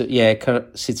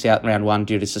round one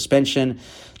due to suspension.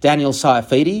 Daniel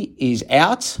Saifidi is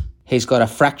out. He's got a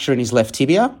fracture in his left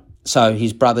tibia. So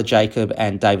his brother Jacob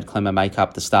and David Clemmer make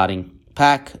up the starting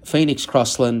pack. Phoenix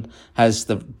Crossland has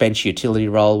the bench utility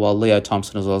role, while Leo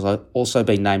Thompson has also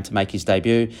been named to make his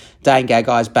debut. Dane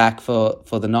Gagai's back for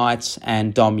the Knights,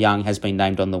 and Dom Young has been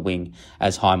named on the wing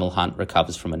as Heimel Hunt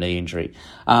recovers from a knee injury.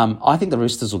 I think the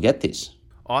Roosters will get this.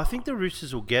 I think the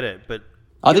Roosters will get it, but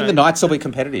I think the Knights will be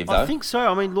competitive, though. I think so.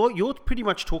 I mean, Lloyd, you're pretty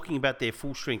much talking about their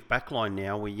full-strength backline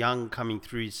now. We're Young coming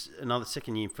through another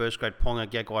second year in first grade, Ponga,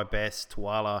 Gagai, Bass,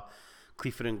 Tuala,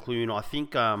 Clifford and Clune. I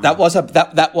think that was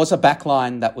a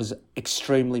backline that was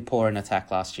extremely poor in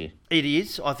attack last year. It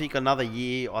is. I think another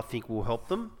year, will help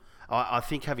them. I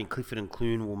think having Clifford and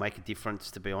Clune will make a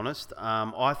difference, to be honest.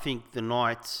 I think the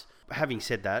Knights... Having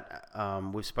said that,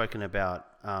 we've spoken about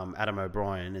Adam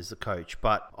O'Brien as the coach,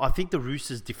 but I think the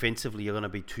Roosters defensively are going to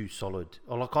be too solid.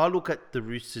 Like, I look at the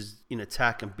Roosters in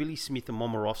attack, and Billy Smith and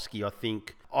Momorowski,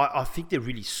 I think they're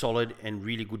really solid and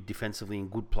really good defensively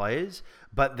and good players,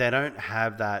 but they don't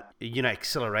have that,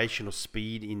 acceleration or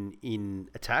speed in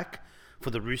attack for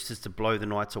the Roosters to blow the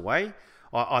Knights away.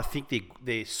 I think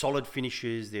they're solid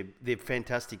finishers, they're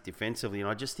fantastic defensively, and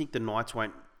I just think the Knights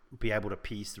won't be able to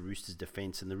pierce the Roosters'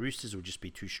 defence, and the Roosters will just be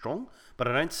too strong. But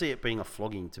I don't see it being a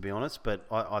flogging, to be honest. But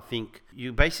I think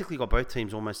you basically got both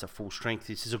teams almost at full strength.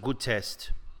 This is a good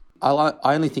test. I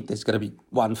only think there's going to be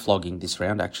one flogging this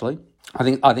round, actually. I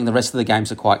think the rest of the games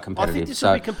are quite competitive. I think this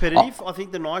will be competitive. I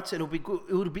think the Knights, it'll be good.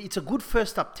 It's a good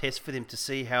first up test for them to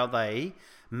see how they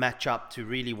match up to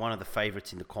really one of the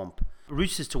favourites in the comp.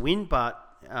 Roosters to win, but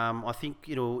I think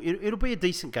it'll be a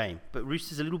decent game. But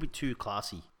Roosters a little bit too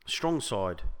classy. Strong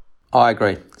side. I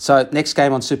agree. So next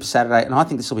game on Super Saturday, and I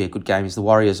think this will be a good game, is the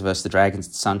Warriors versus the Dragons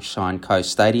at Sunshine Coast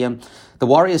Stadium. The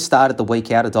Warriors started the week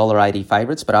out $1.80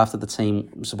 favourites, but after the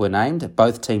teams were named,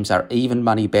 both teams are even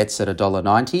money bets at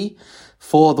 $1.90.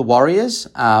 For the Warriors,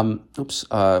 I've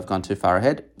gone too far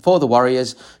ahead. For the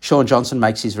Warriors, Sean Johnson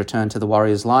makes his return to the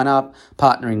Warriors lineup,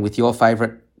 partnering with your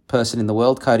favourite person in the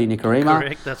world, Cody Nikorima.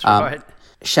 Correct, that's right.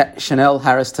 Chanel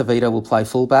Harris-Tavita will play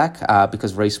fullback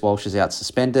because Reece Walsh is out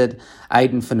suspended.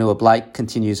 Aidan Fanua-Blake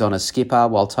continues on as skipper,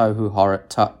 while Tohu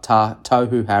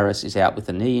Harris is out with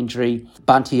a knee injury.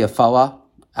 Bunty Afoa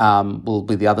will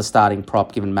be the other starting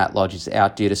prop, given Matt Lodge is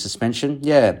out due to suspension.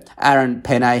 Yeah. Aaron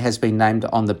Pene has been named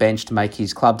on the bench to make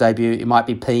his club debut. It might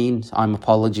be Peen.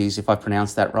 Apologies if I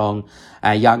pronounced that wrong.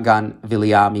 Young gun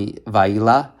Viliami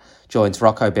Vaila joins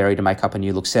Rocco Berry to make up a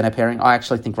new look centre pairing. I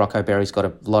actually think Rocco Berry's got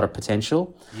a lot of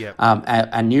potential. Yep.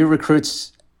 And new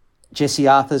recruits, Jesse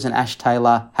Arthurs and Ash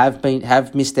Taylor,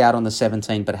 have missed out on the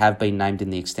 17, but have been named in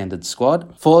the extended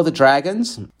squad. For the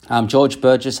Dragons, George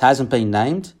Burgess hasn't been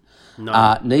named.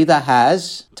 No. Neither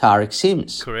has Tariq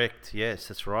Sims. Correct. Yes,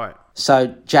 that's right.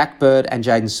 So Jack Bird and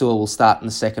Jaden Sewell will start in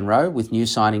the second row, with new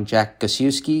signing Jack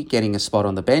Gosiewski getting a spot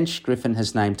on the bench. Griffin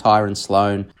has named Tyron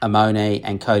Sloan, Amone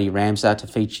and Cody Ramsey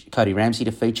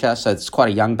to feature. So it's quite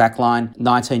a young back line.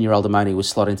 19-year-old Amone will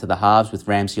slot into the halves with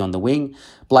Ramsey on the wing.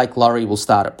 Blake Laurie will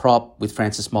start at prop with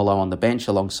Francis Mollo on the bench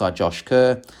alongside Josh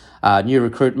Kerr. New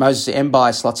recruit Moses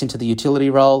Mbai slots into the utility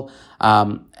role.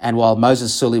 And while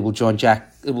Moses Sully will join Zach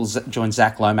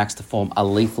Lomax to form a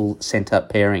lethal centre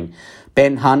pairing.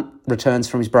 Ben Hunt returns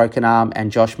from his broken arm,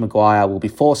 and Josh Maguire will be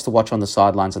forced to watch on the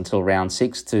sidelines until round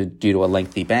 6 due to a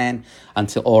lengthy ban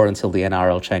until the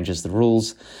NRL changes the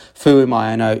rules. Fuu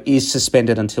Maiono is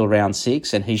suspended until round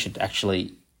 6, and he should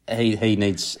actually he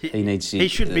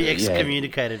should be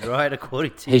excommunicated, right?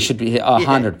 According to he should be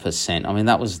 100%. I mean,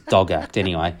 that was dog act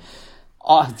anyway.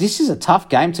 This is a tough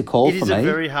game to call for me. It is a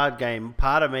very hard game.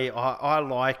 Part of me,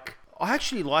 I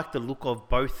actually like the look of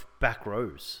both back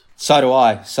rows. So do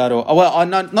I. Well, I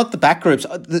know not the back groups.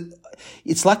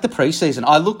 It's like the preseason.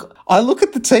 I look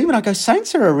at the team and I go,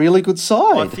 Saints are a really good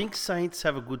side. I think Saints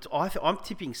have a good. I'm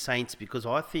tipping Saints because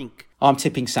I think I'm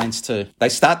tipping Saints too. They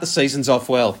start the seasons off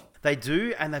well. They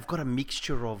do, and they've got a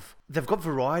mixture of. They've got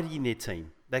variety in their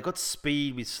team. They've got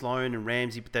speed with Sloan and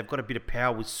Ramsey, but they've got a bit of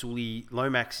power with Sully.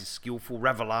 Lomax is skillful.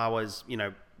 Ravalawa's,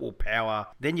 all power.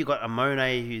 Then you've got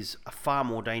Amone, who's a far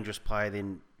more dangerous player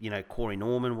than, Corey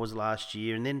Norman was last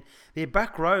year. And then their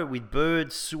back row with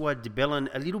Bird, Sua, DeBellin,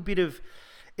 a little bit of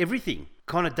everything.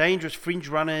 Kind of dangerous fringe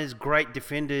runners, great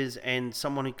defenders, and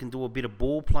someone who can do a bit of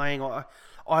ball playing.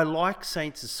 I like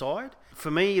Saints' side. For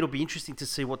me, it'll be interesting to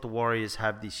see what the Warriors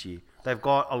have this year. They've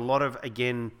got a lot of,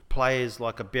 again, players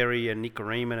like a Berry, a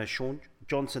Nikorima, and a Sean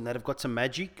Johnson that have got some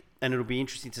magic, and it'll be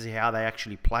interesting to see how they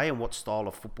actually play and what style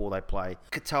of football they play.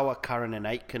 Katoa, Curran, and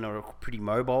Aitken are a pretty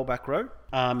mobile back row.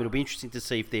 It'll be interesting to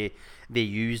see if they're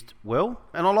used well.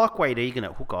 And I like Wade Egan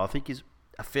at hooker. I think he's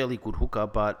a fairly good hooker,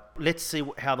 but let's see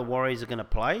how the Warriors are going to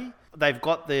play. They've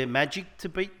got the magic to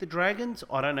beat the Dragons.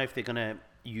 I don't know if they're going to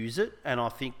use it, and I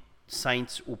think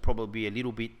Saints will probably be a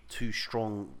little bit too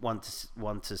strong, 1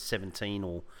 to 17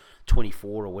 or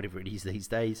 24 or whatever it is these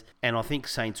days. And I think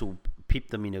Saints will pip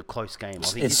them in a close game. I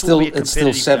think it's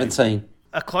still 17. Game.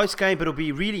 A close game, but it'll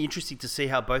be really interesting to see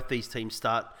how both these teams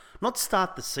not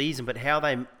start the season, but how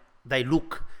they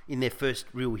look in their first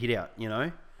real hit out,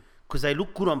 because they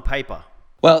look good on paper.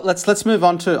 Well, let's move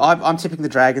on to. I'm tipping the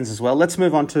Dragons as well. Let's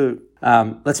move on to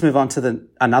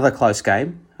another close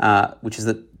game, which is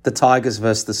the Tigers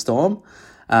versus the Storm.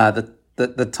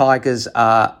 The Tigers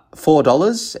are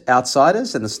 $4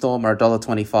 outsiders, and the Storm are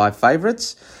 $1.25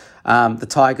 favourites. The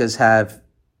Tigers have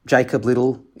Jacob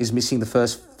Little is missing the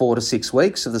first 4 to 6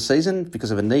 weeks of the season because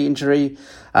of a knee injury.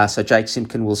 So Jake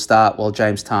Simpkin will start while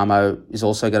James Tarmo is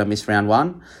also going to miss round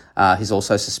 1. He's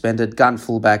also suspended. Gun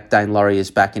fullback Dane Laurie is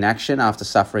back in action after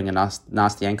suffering a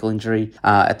nasty ankle injury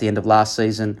at the end of last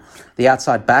season. The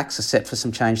outside backs are set for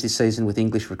some change this season with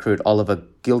English recruit Oliver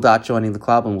Gildart joining the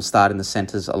club and will start in the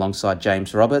centres alongside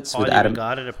James Roberts. Highly with Adam,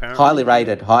 regarded, apparently. Highly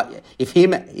rated.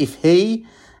 If he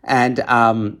and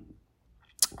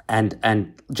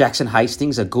Jackson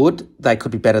Hastings are good, they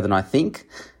could be better than I think,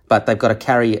 but they've got to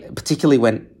carry, particularly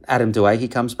when Adam Duahi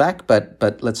comes back.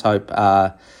 But let's hope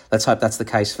that's the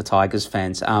case for Tigers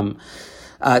fans.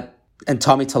 And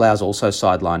Tommy Talau's also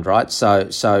sidelined, right? So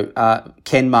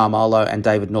Ken Marmolo and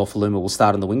David Norfoluma will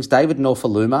start on the wings. David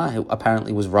Norfoluma, who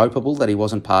apparently was ropeable, that he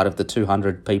wasn't part of the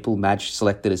 200 people match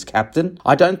selected as captain.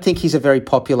 I don't think he's a very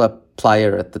popular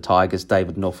player at the Tigers,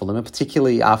 David Norfoluma,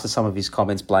 particularly after some of his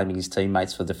comments blaming his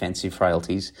teammates for defensive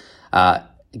frailties,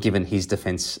 given his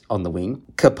defence on the wing.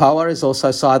 Kapoa is also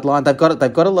sidelined.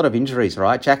 They've got a lot of injuries,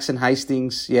 right? Jackson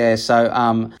Hastings, yeah. So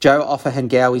Joe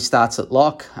Offahengawi starts at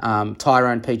lock.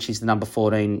 Tyrone Peachy's the number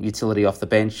 14 utility off the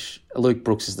bench. Luke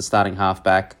Brooks is the starting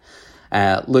halfback.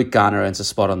 Luke Garner earns a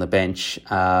spot on the bench.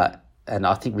 And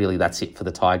I think really that's it for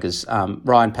the Tigers.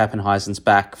 Ryan Pappenhuysen's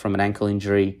back from an ankle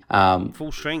injury.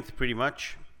 Full strength, pretty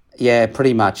much. Yeah,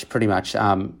 pretty much.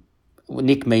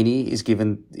 Nick Meaney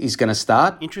is going to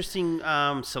start. Interesting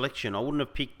selection. I wouldn't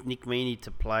have picked Nick Meaney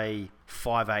to play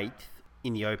 5'8"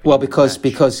 in the opening. Well,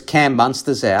 because Cam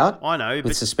Munster's out. I know,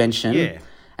 with suspension. Yeah.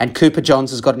 And Cooper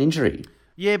Johns has got an injury.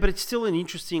 Yeah, but it's still an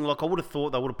interesting. Like I would have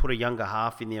thought they would have put a younger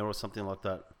half in there or something like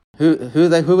that. Who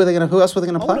else were they going to play? I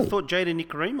would have thought Jaden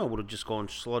Nikorima would have just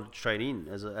slotted straight in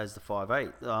as the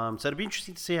 5'8". So it'd be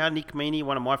interesting to see how Nick Meaney,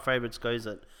 one of my favourites, goes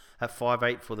at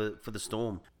 5'8" for the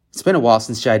Storm. It's been a while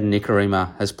since Jaden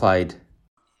Nikorima has played.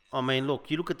 I mean, look,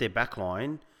 you look at their back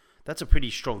line, that's a pretty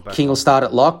strong back King line. will start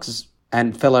at locks,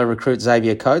 and fellow recruit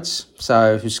Xavier Coates,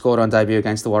 who scored on debut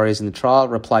against the Warriors in the trial,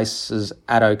 replaces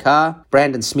Addo Carr.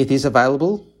 Brandon Smith is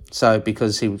available,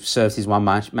 because he served his one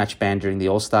match ban during the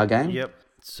All-Star game. Yep.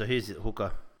 So here's the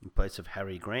hooker in place of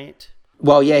Harry Grant.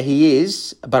 Well, yeah, he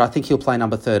is, but I think he'll play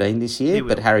number 13 this year.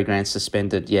 But Harry Grant's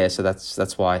suspended, so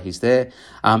that's why he's there.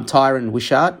 Tyron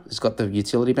Wishart has got the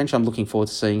utility bench. I'm looking forward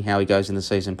to seeing how he goes in the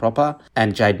season proper.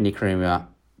 And Jaden Nikorima,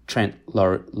 Trent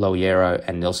Loiero,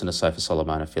 and Nelson Asofa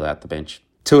Solomona fill out the bench.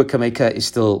 Tua Kamika is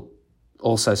still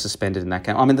also suspended in that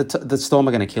game. I mean, the Storm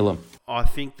are going to kill him. I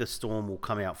think the Storm will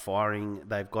come out firing.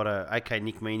 They've got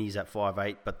Nick Meaney's at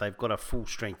 5'8", but they've got a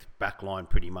full-strength back line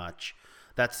pretty much.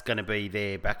 That's going to be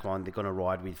their back line they're going to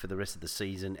ride with for the rest of the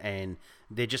season, and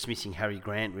they're just missing Harry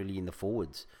Grant really in the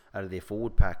forwards out of their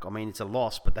forward pack. I mean, it's a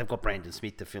loss, but they've got Brandon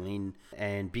Smith to fill in,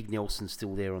 and Big Nelson's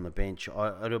still there on the bench.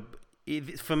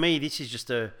 For me, this is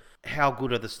just how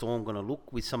good are the Storm going to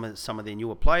look with some of their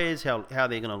newer players, how they're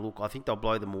going to look. I think they'll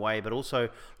blow them away, but also,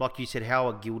 like you said, how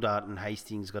are Gildart and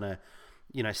Hastings going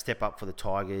to step up for the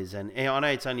Tigers? And I know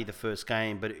it's only the first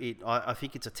game, but I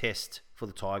think it's a test for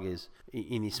the Tigers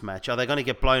in this match. Are they going to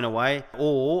get blown away,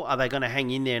 or are they going to hang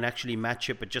in there and actually match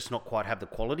it but just not quite have the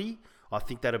quality? I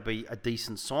think that'll be a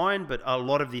decent sign, but a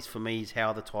lot of this for me is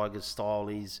how the Tigers' style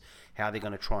is, how they're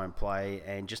going to try and play,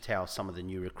 and just how some of the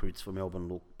new recruits for Melbourne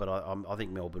look. But I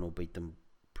think Melbourne will beat them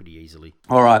pretty easily.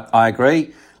 All right, I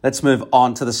agree. Let's move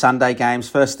on to the Sunday games.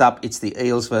 First up, it's the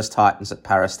Eels versus Titans at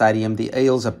Para Stadium. The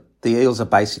Eels are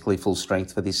basically full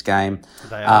strength for this game.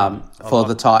 They are. For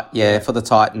the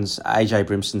Titans, AJ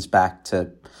Brimson's back to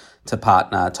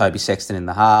partner Toby Sexton in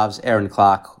the halves. Aaron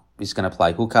Clark is going to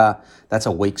play hooker. That's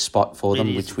a weak spot for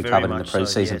them, which we covered in the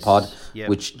pre-season pod,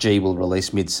 which G will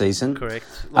release mid-season. Correct.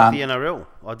 Like the NRL,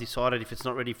 I decided if it's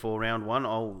not ready for round 1,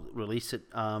 I'll release it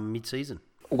mid-season.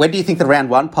 When do you think the round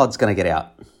 1 pod's going to get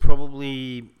out?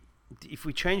 Probably, if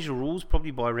we change the rules, probably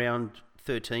by round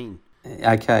 13.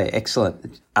 Okay,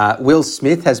 excellent. Will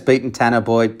Smith has beaten Tanner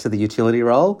Boyd to the utility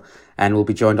role and will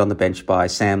be joined on the bench by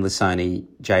Sam Lissoni,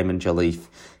 Jamin Joliffe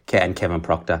and Kevin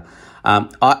Proctor.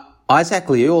 Isaac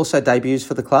Liu also debuts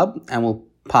for the club and will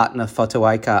partner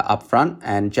Fotuaika up front,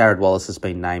 and Jared Wallace has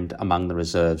been named among the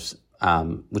reserves,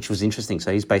 which was interesting.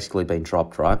 So he's basically been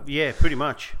dropped, right? Yeah, pretty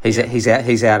much. He's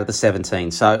out of the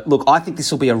 17. So, look, I think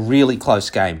this will be a really close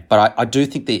game, but I do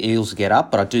think the Eels get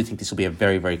up, but I do think this will be a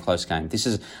very, very close game. This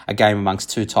is a game amongst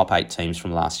two top 8 teams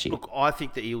from last year. Look, I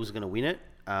think the Eels are going to win it.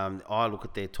 I look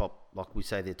at their top like we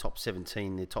say, they're top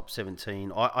 17. They're top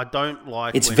 17. I don't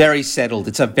like. It's very settled.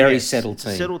 It's a very settled it's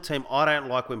team. A settled team. I don't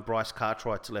like when Bryce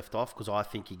Cartwright's left off because I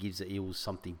think he gives the Eels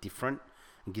something different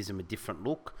and gives them a different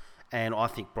look. And I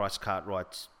think Bryce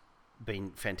Cartwright's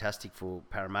been fantastic for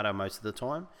Parramatta most of the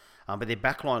time. But their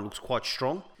backline looks quite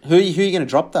strong. Who are you going to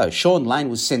drop, though? Sean Lane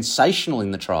was sensational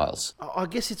in the trials. I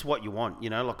guess it's what you want,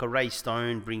 like a Ray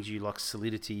Stone brings you like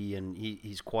solidity and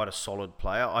he's quite a solid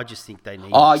player. I just think they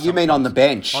need... Oh, you mean on the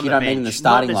bench? You don't mean in the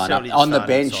starting lineup? On the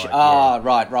bench. Side, oh,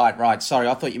 yeah. Right. Sorry,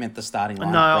 I thought you meant the starting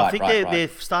lineup. No, I think their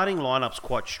starting lineup's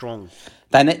quite strong.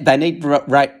 They need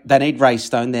Ray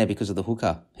Stone there because of the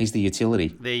hooker. He's the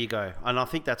utility. There you go. And I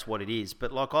think that's what it is.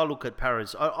 But like I look at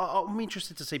Parra's... I'm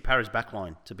interested to see Parra's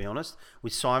backline, to be honest,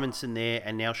 with Simonson there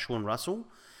and now Sean Russell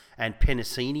and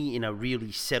Penasini in a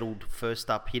really settled first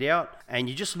up hit out. And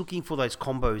you're just looking for those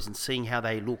combos and seeing how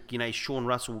they look. Sean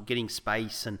Russell getting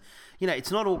space and...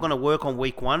 it's not all going to work on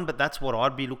week one, but that's what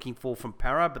I'd be looking for from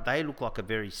Parra. But they look like a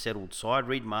very settled side.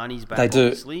 Reid Marnie's back,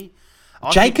 obviously.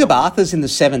 Jacob Arthur's in the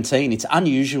 17. It's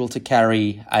unusual to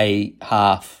carry a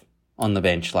half on the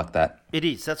bench like that. It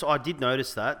is. I did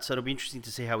notice that. So it'll be interesting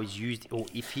to see how he's used or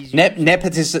if he's used.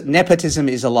 Nepotism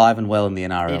is alive and well in the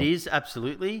NRL. It is,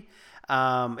 absolutely.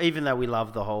 Even though we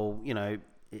love the whole,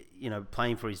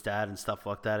 playing for his dad and stuff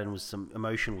like that, and it was some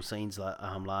emotional scenes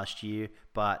last year.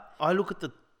 But I look at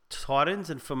the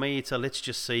Titans, and for me, it's let's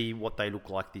just see what they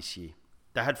look like this year.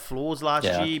 They had flaws last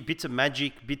year, bits of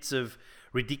magic, bits of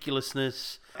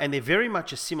ridiculousness, and they're very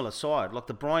much a similar side. Like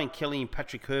the Brian Kelly and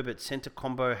Patrick Herbert centre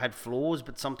combo had flaws,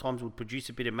 but sometimes would produce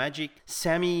a bit of magic.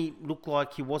 Sammy looked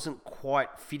like he wasn't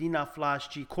quite fit enough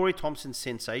last year. Corey Thompson's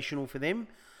sensational for them.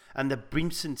 And the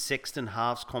Brimson-Sexton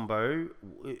halves combo,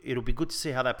 it'll be good to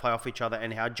see how they play off each other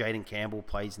and how Jaden Campbell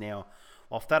plays now.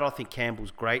 Off that, I think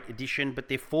Campbell's great addition, but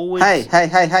they're forwards...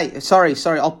 Hey.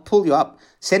 Sorry, I'll pull you up.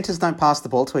 Centres don't pass the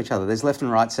ball to each other. There's left and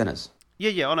right centres.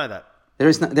 Yeah, I know that.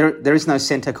 There is no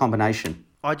centre combination.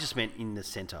 I just meant in the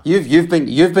centre. You've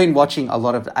been watching a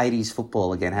lot of 80s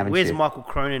football again, haven't you? Where's Michael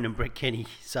Cronin and Brett Kenny?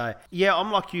 So, yeah,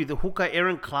 I'm like you. The hooker,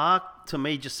 Aaron Clark, to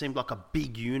me just seemed like a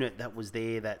big unit that was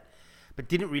there but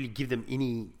didn't really give them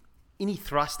any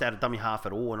thrust out of dummy half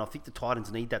at all. And I think the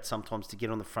Titans need that sometimes to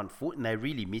get on the front foot, and they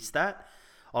really miss that.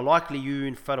 I like Liu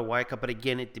and Fadawaka, but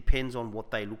again, it depends on what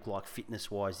they look like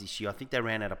fitness-wise this year. I think they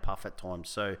ran out of puff at times.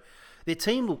 So their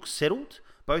team looks settled,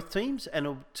 both teams,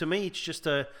 and to me, it's just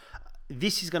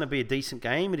this is going to be a decent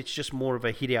game, and it's just more of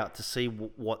a hit out to see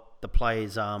what the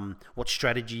players, what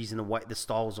strategies and the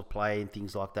styles of play and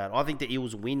things like that. I think the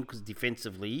Eels win because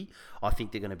defensively, I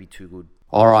think they're going to be too good.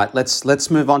 All right, let's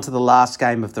move on to the last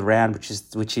game of the round,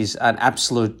 which is an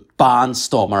absolute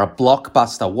barnstormer, a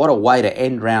blockbuster. What a way to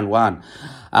end round one.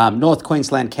 North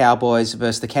Queensland Cowboys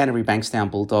versus the Canterbury Bankstown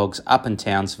Bulldogs up in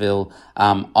Townsville.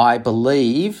 I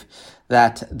believe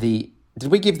that did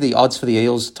we give the odds for the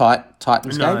Eels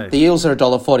Titans game? The Eels are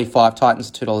 $1.45, Titans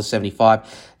are $2.75.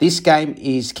 This game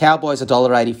is Cowboys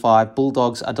 $1.85,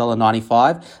 Bulldogs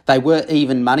 $1.95. They were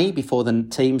even money before the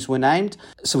teams were named,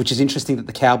 so which is interesting that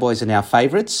the Cowboys are now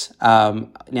favourites.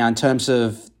 Now, in terms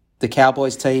of the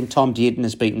Cowboys team, Tom Dearden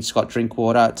has beaten Scott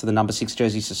Drinkwater to the number 6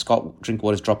 jersey, so Scott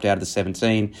Drinkwater's dropped out of the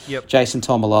 17. Yep. Jason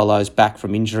Tomalolo's back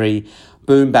from injury.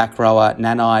 Boom back rower,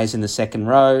 Nanai is in the second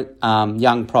row.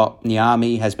 Young prop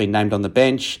Niami has been named on the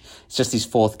bench. It's just his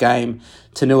 4th game.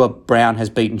 Tanua Brown has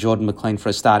beaten Jordan McLean for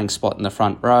a starting spot in the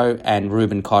front row, and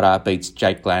Ruben Cotter beats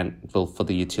Jake Glanville for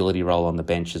the utility role on the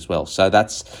bench as well. So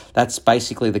that's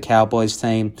basically the Cowboys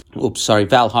team.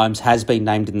 Val Holmes has been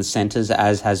named in the centres,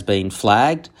 as has been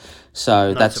flagged.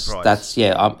 So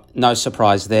no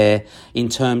surprise there. In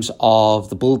terms of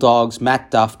the Bulldogs,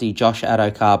 Matt Duffy, Josh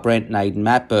Adokar, Brent Naden,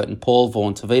 Matt Burton, Paul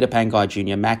Vaughan, Tavita Pangai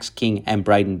Jr., Max King and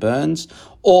Braden Burns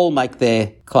all make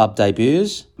their club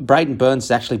debuts. Braden Burns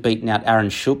has actually beaten out Aaron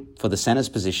Shoup for the centre's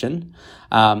position.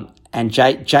 And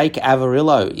Jake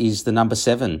Avarillo is the number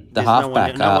 7, the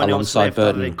halfback, alongside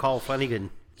Burton. Cole Flanagan.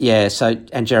 Yeah,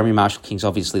 and Jeremy Marshall-King's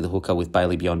obviously the hooker with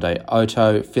Bailey Biondo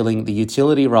Oto filling the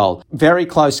utility role. Very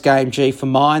close game, G. For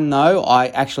mine, though, I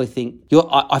actually think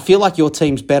I feel like your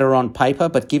team's better on paper,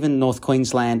 but given North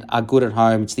Queensland are good at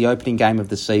home, it's the opening game of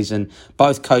the season,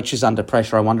 both coaches under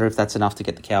pressure, I wonder if that's enough to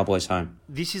get the Cowboys home.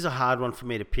 This is a hard one for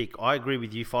me to pick. I agree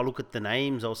with you. If I look at the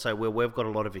names, I'll say, well, we've got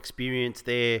a lot of experience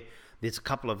there. There's a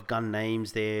couple of gun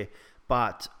names there,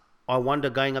 but I wonder,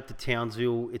 going up to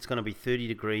Townsville, it's going to be 30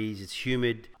 degrees, it's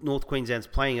humid, North Queensland's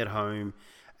playing at home.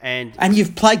 And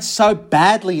you've played so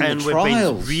badly in the trials.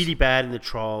 And we've been really bad in the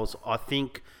trials. I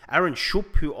think Aaron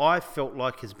Schupp, who I felt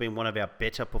like has been one of our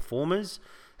better performers,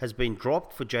 has been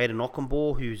dropped for Jaden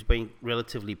Ockenbaugh, who's been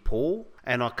relatively poor.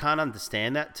 And I can't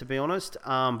understand that, to be honest.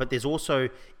 But there's also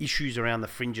issues around the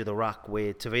fringe of the ruck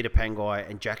where Tavita Pangai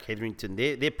and Jack Hetherington,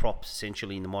 they're props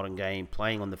essentially in the modern game,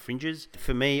 playing on the fringes.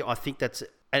 For me, I think that's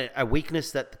a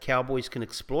weakness that the Cowboys can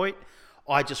exploit.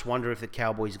 I just wonder if the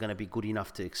Cowboys are going to be good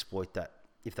enough to exploit that,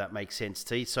 if that makes sense,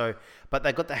 T. So, but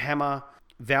they got the hammer.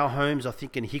 Val Holmes, I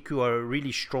think, and Hiku are a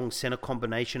really strong centre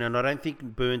combination, and I don't think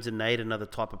Burns and Naden are the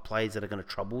type of players that are going to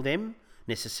trouble them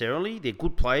necessarily. They're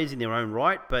good players in their own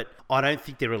right, but I don't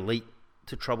think they're elite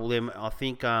to trouble them. I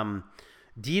think Dearden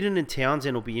and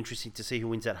Townsend will be interesting to see who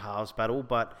wins that halves battle,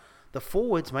 but the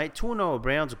forwards, mate, Tuanoa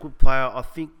Brown's a good player. I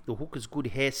think the hooker's good,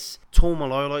 Hess,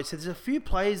 Tuamalolo. So there's a few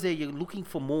players there you're looking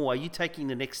for more. Are you taking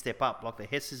the next step up? Like the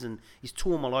Hesses, and is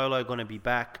Tuamalolo going to be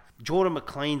back? Jordan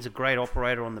McLean's a great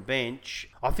operator on the bench.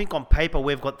 I think on paper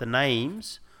we've got the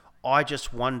names. I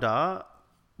just wonder,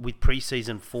 with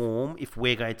preseason form, if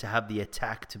we're going to have the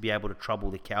attack to be able to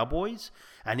trouble the Cowboys.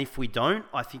 And if we don't,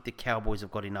 I think the Cowboys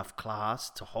have got enough class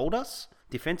to hold us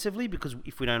defensively, because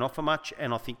if we don't offer much,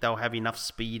 and I think they'll have enough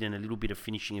speed and a little bit of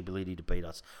finishing ability to beat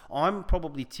us. I'm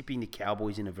probably tipping the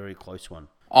Cowboys in a very close one.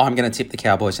 I'm going to tip the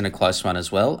Cowboys in a close one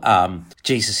as well.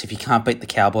 Jesus, if you can't beat the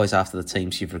Cowboys after the team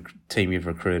you've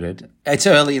recruited, it's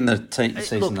early in the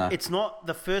season though. It's not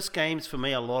the first games for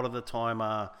me. A lot of the time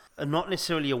are not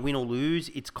necessarily a win or lose.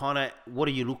 It's kind of, what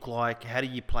do you look like? How do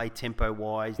you play tempo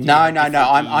wise? No.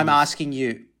 I'm asking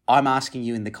you. I'm asking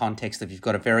you in the context of you've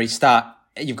got a very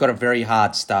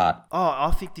hard start. Oh,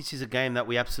 I think this is a game that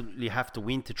we absolutely have to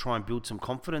win to try and build some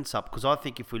confidence up, because I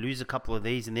think if we lose a couple of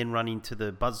these and then run into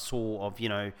the buzzsaw of,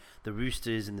 the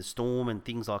Roosters and the Storm and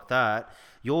things like that,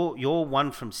 you're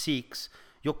 1 from 6,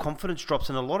 your confidence drops.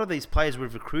 And a lot of these players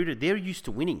we've recruited, they're used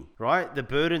to winning, right? The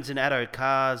Burdens and Addo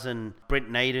Cars and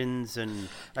Brent Nadens and...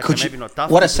 maybe not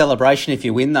Duffy. What a celebration if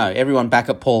you win, though. Everyone back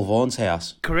at Paul Vaughan's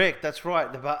house. Correct, that's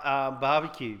right. The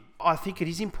barbecue. I think it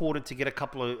is important to get a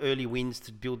couple of early wins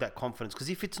to build that confidence,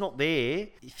 because if it's not there,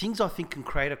 things I think can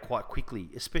crater quite quickly,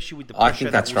 especially with the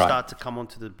pressure that will start to come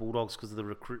onto the Bulldogs because of the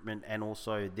recruitment, and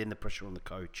also then the pressure on the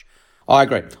coach. I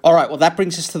agree. All right, well, that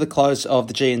brings us to the close of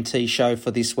the G&T show for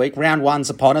this week. Round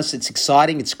 1's upon us. It's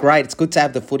exciting. It's great. It's good to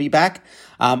have the footy back.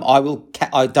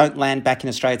 I don't land back in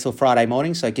Australia till Friday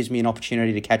morning, so it gives me an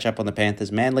opportunity to catch up on the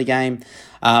Panthers-Manly game.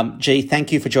 G,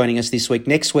 thank you for joining us this week.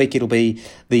 Next week, it'll be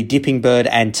the Dipping Bird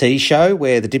and Tea show,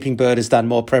 where the Dipping Bird has done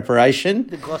more preparation.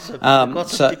 The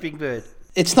gossip Dipping Bird.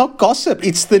 It's not gossip.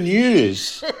 It's the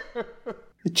news.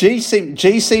 G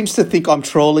seems to think I'm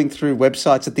trawling through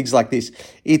websites and things like this.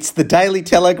 It's the Daily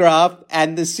Telegraph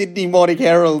and the Sydney Morning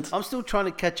Herald. I'm still trying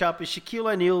to catch up. Is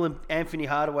Shaquille O'Neal and Anthony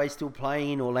Hardaway still playing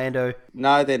in Orlando?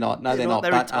 No, they're not. They're not. They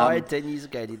retired 10 years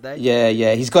ago, did they?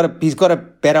 Yeah. He's got a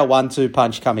better 1-2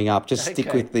 punch coming up. Just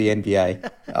stick with the NBA.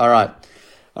 All right.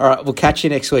 We'll catch you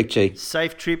next week, G.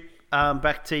 Safe trip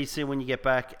back to you soon when you get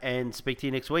back, and speak to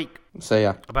you next week. See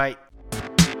ya. Bye.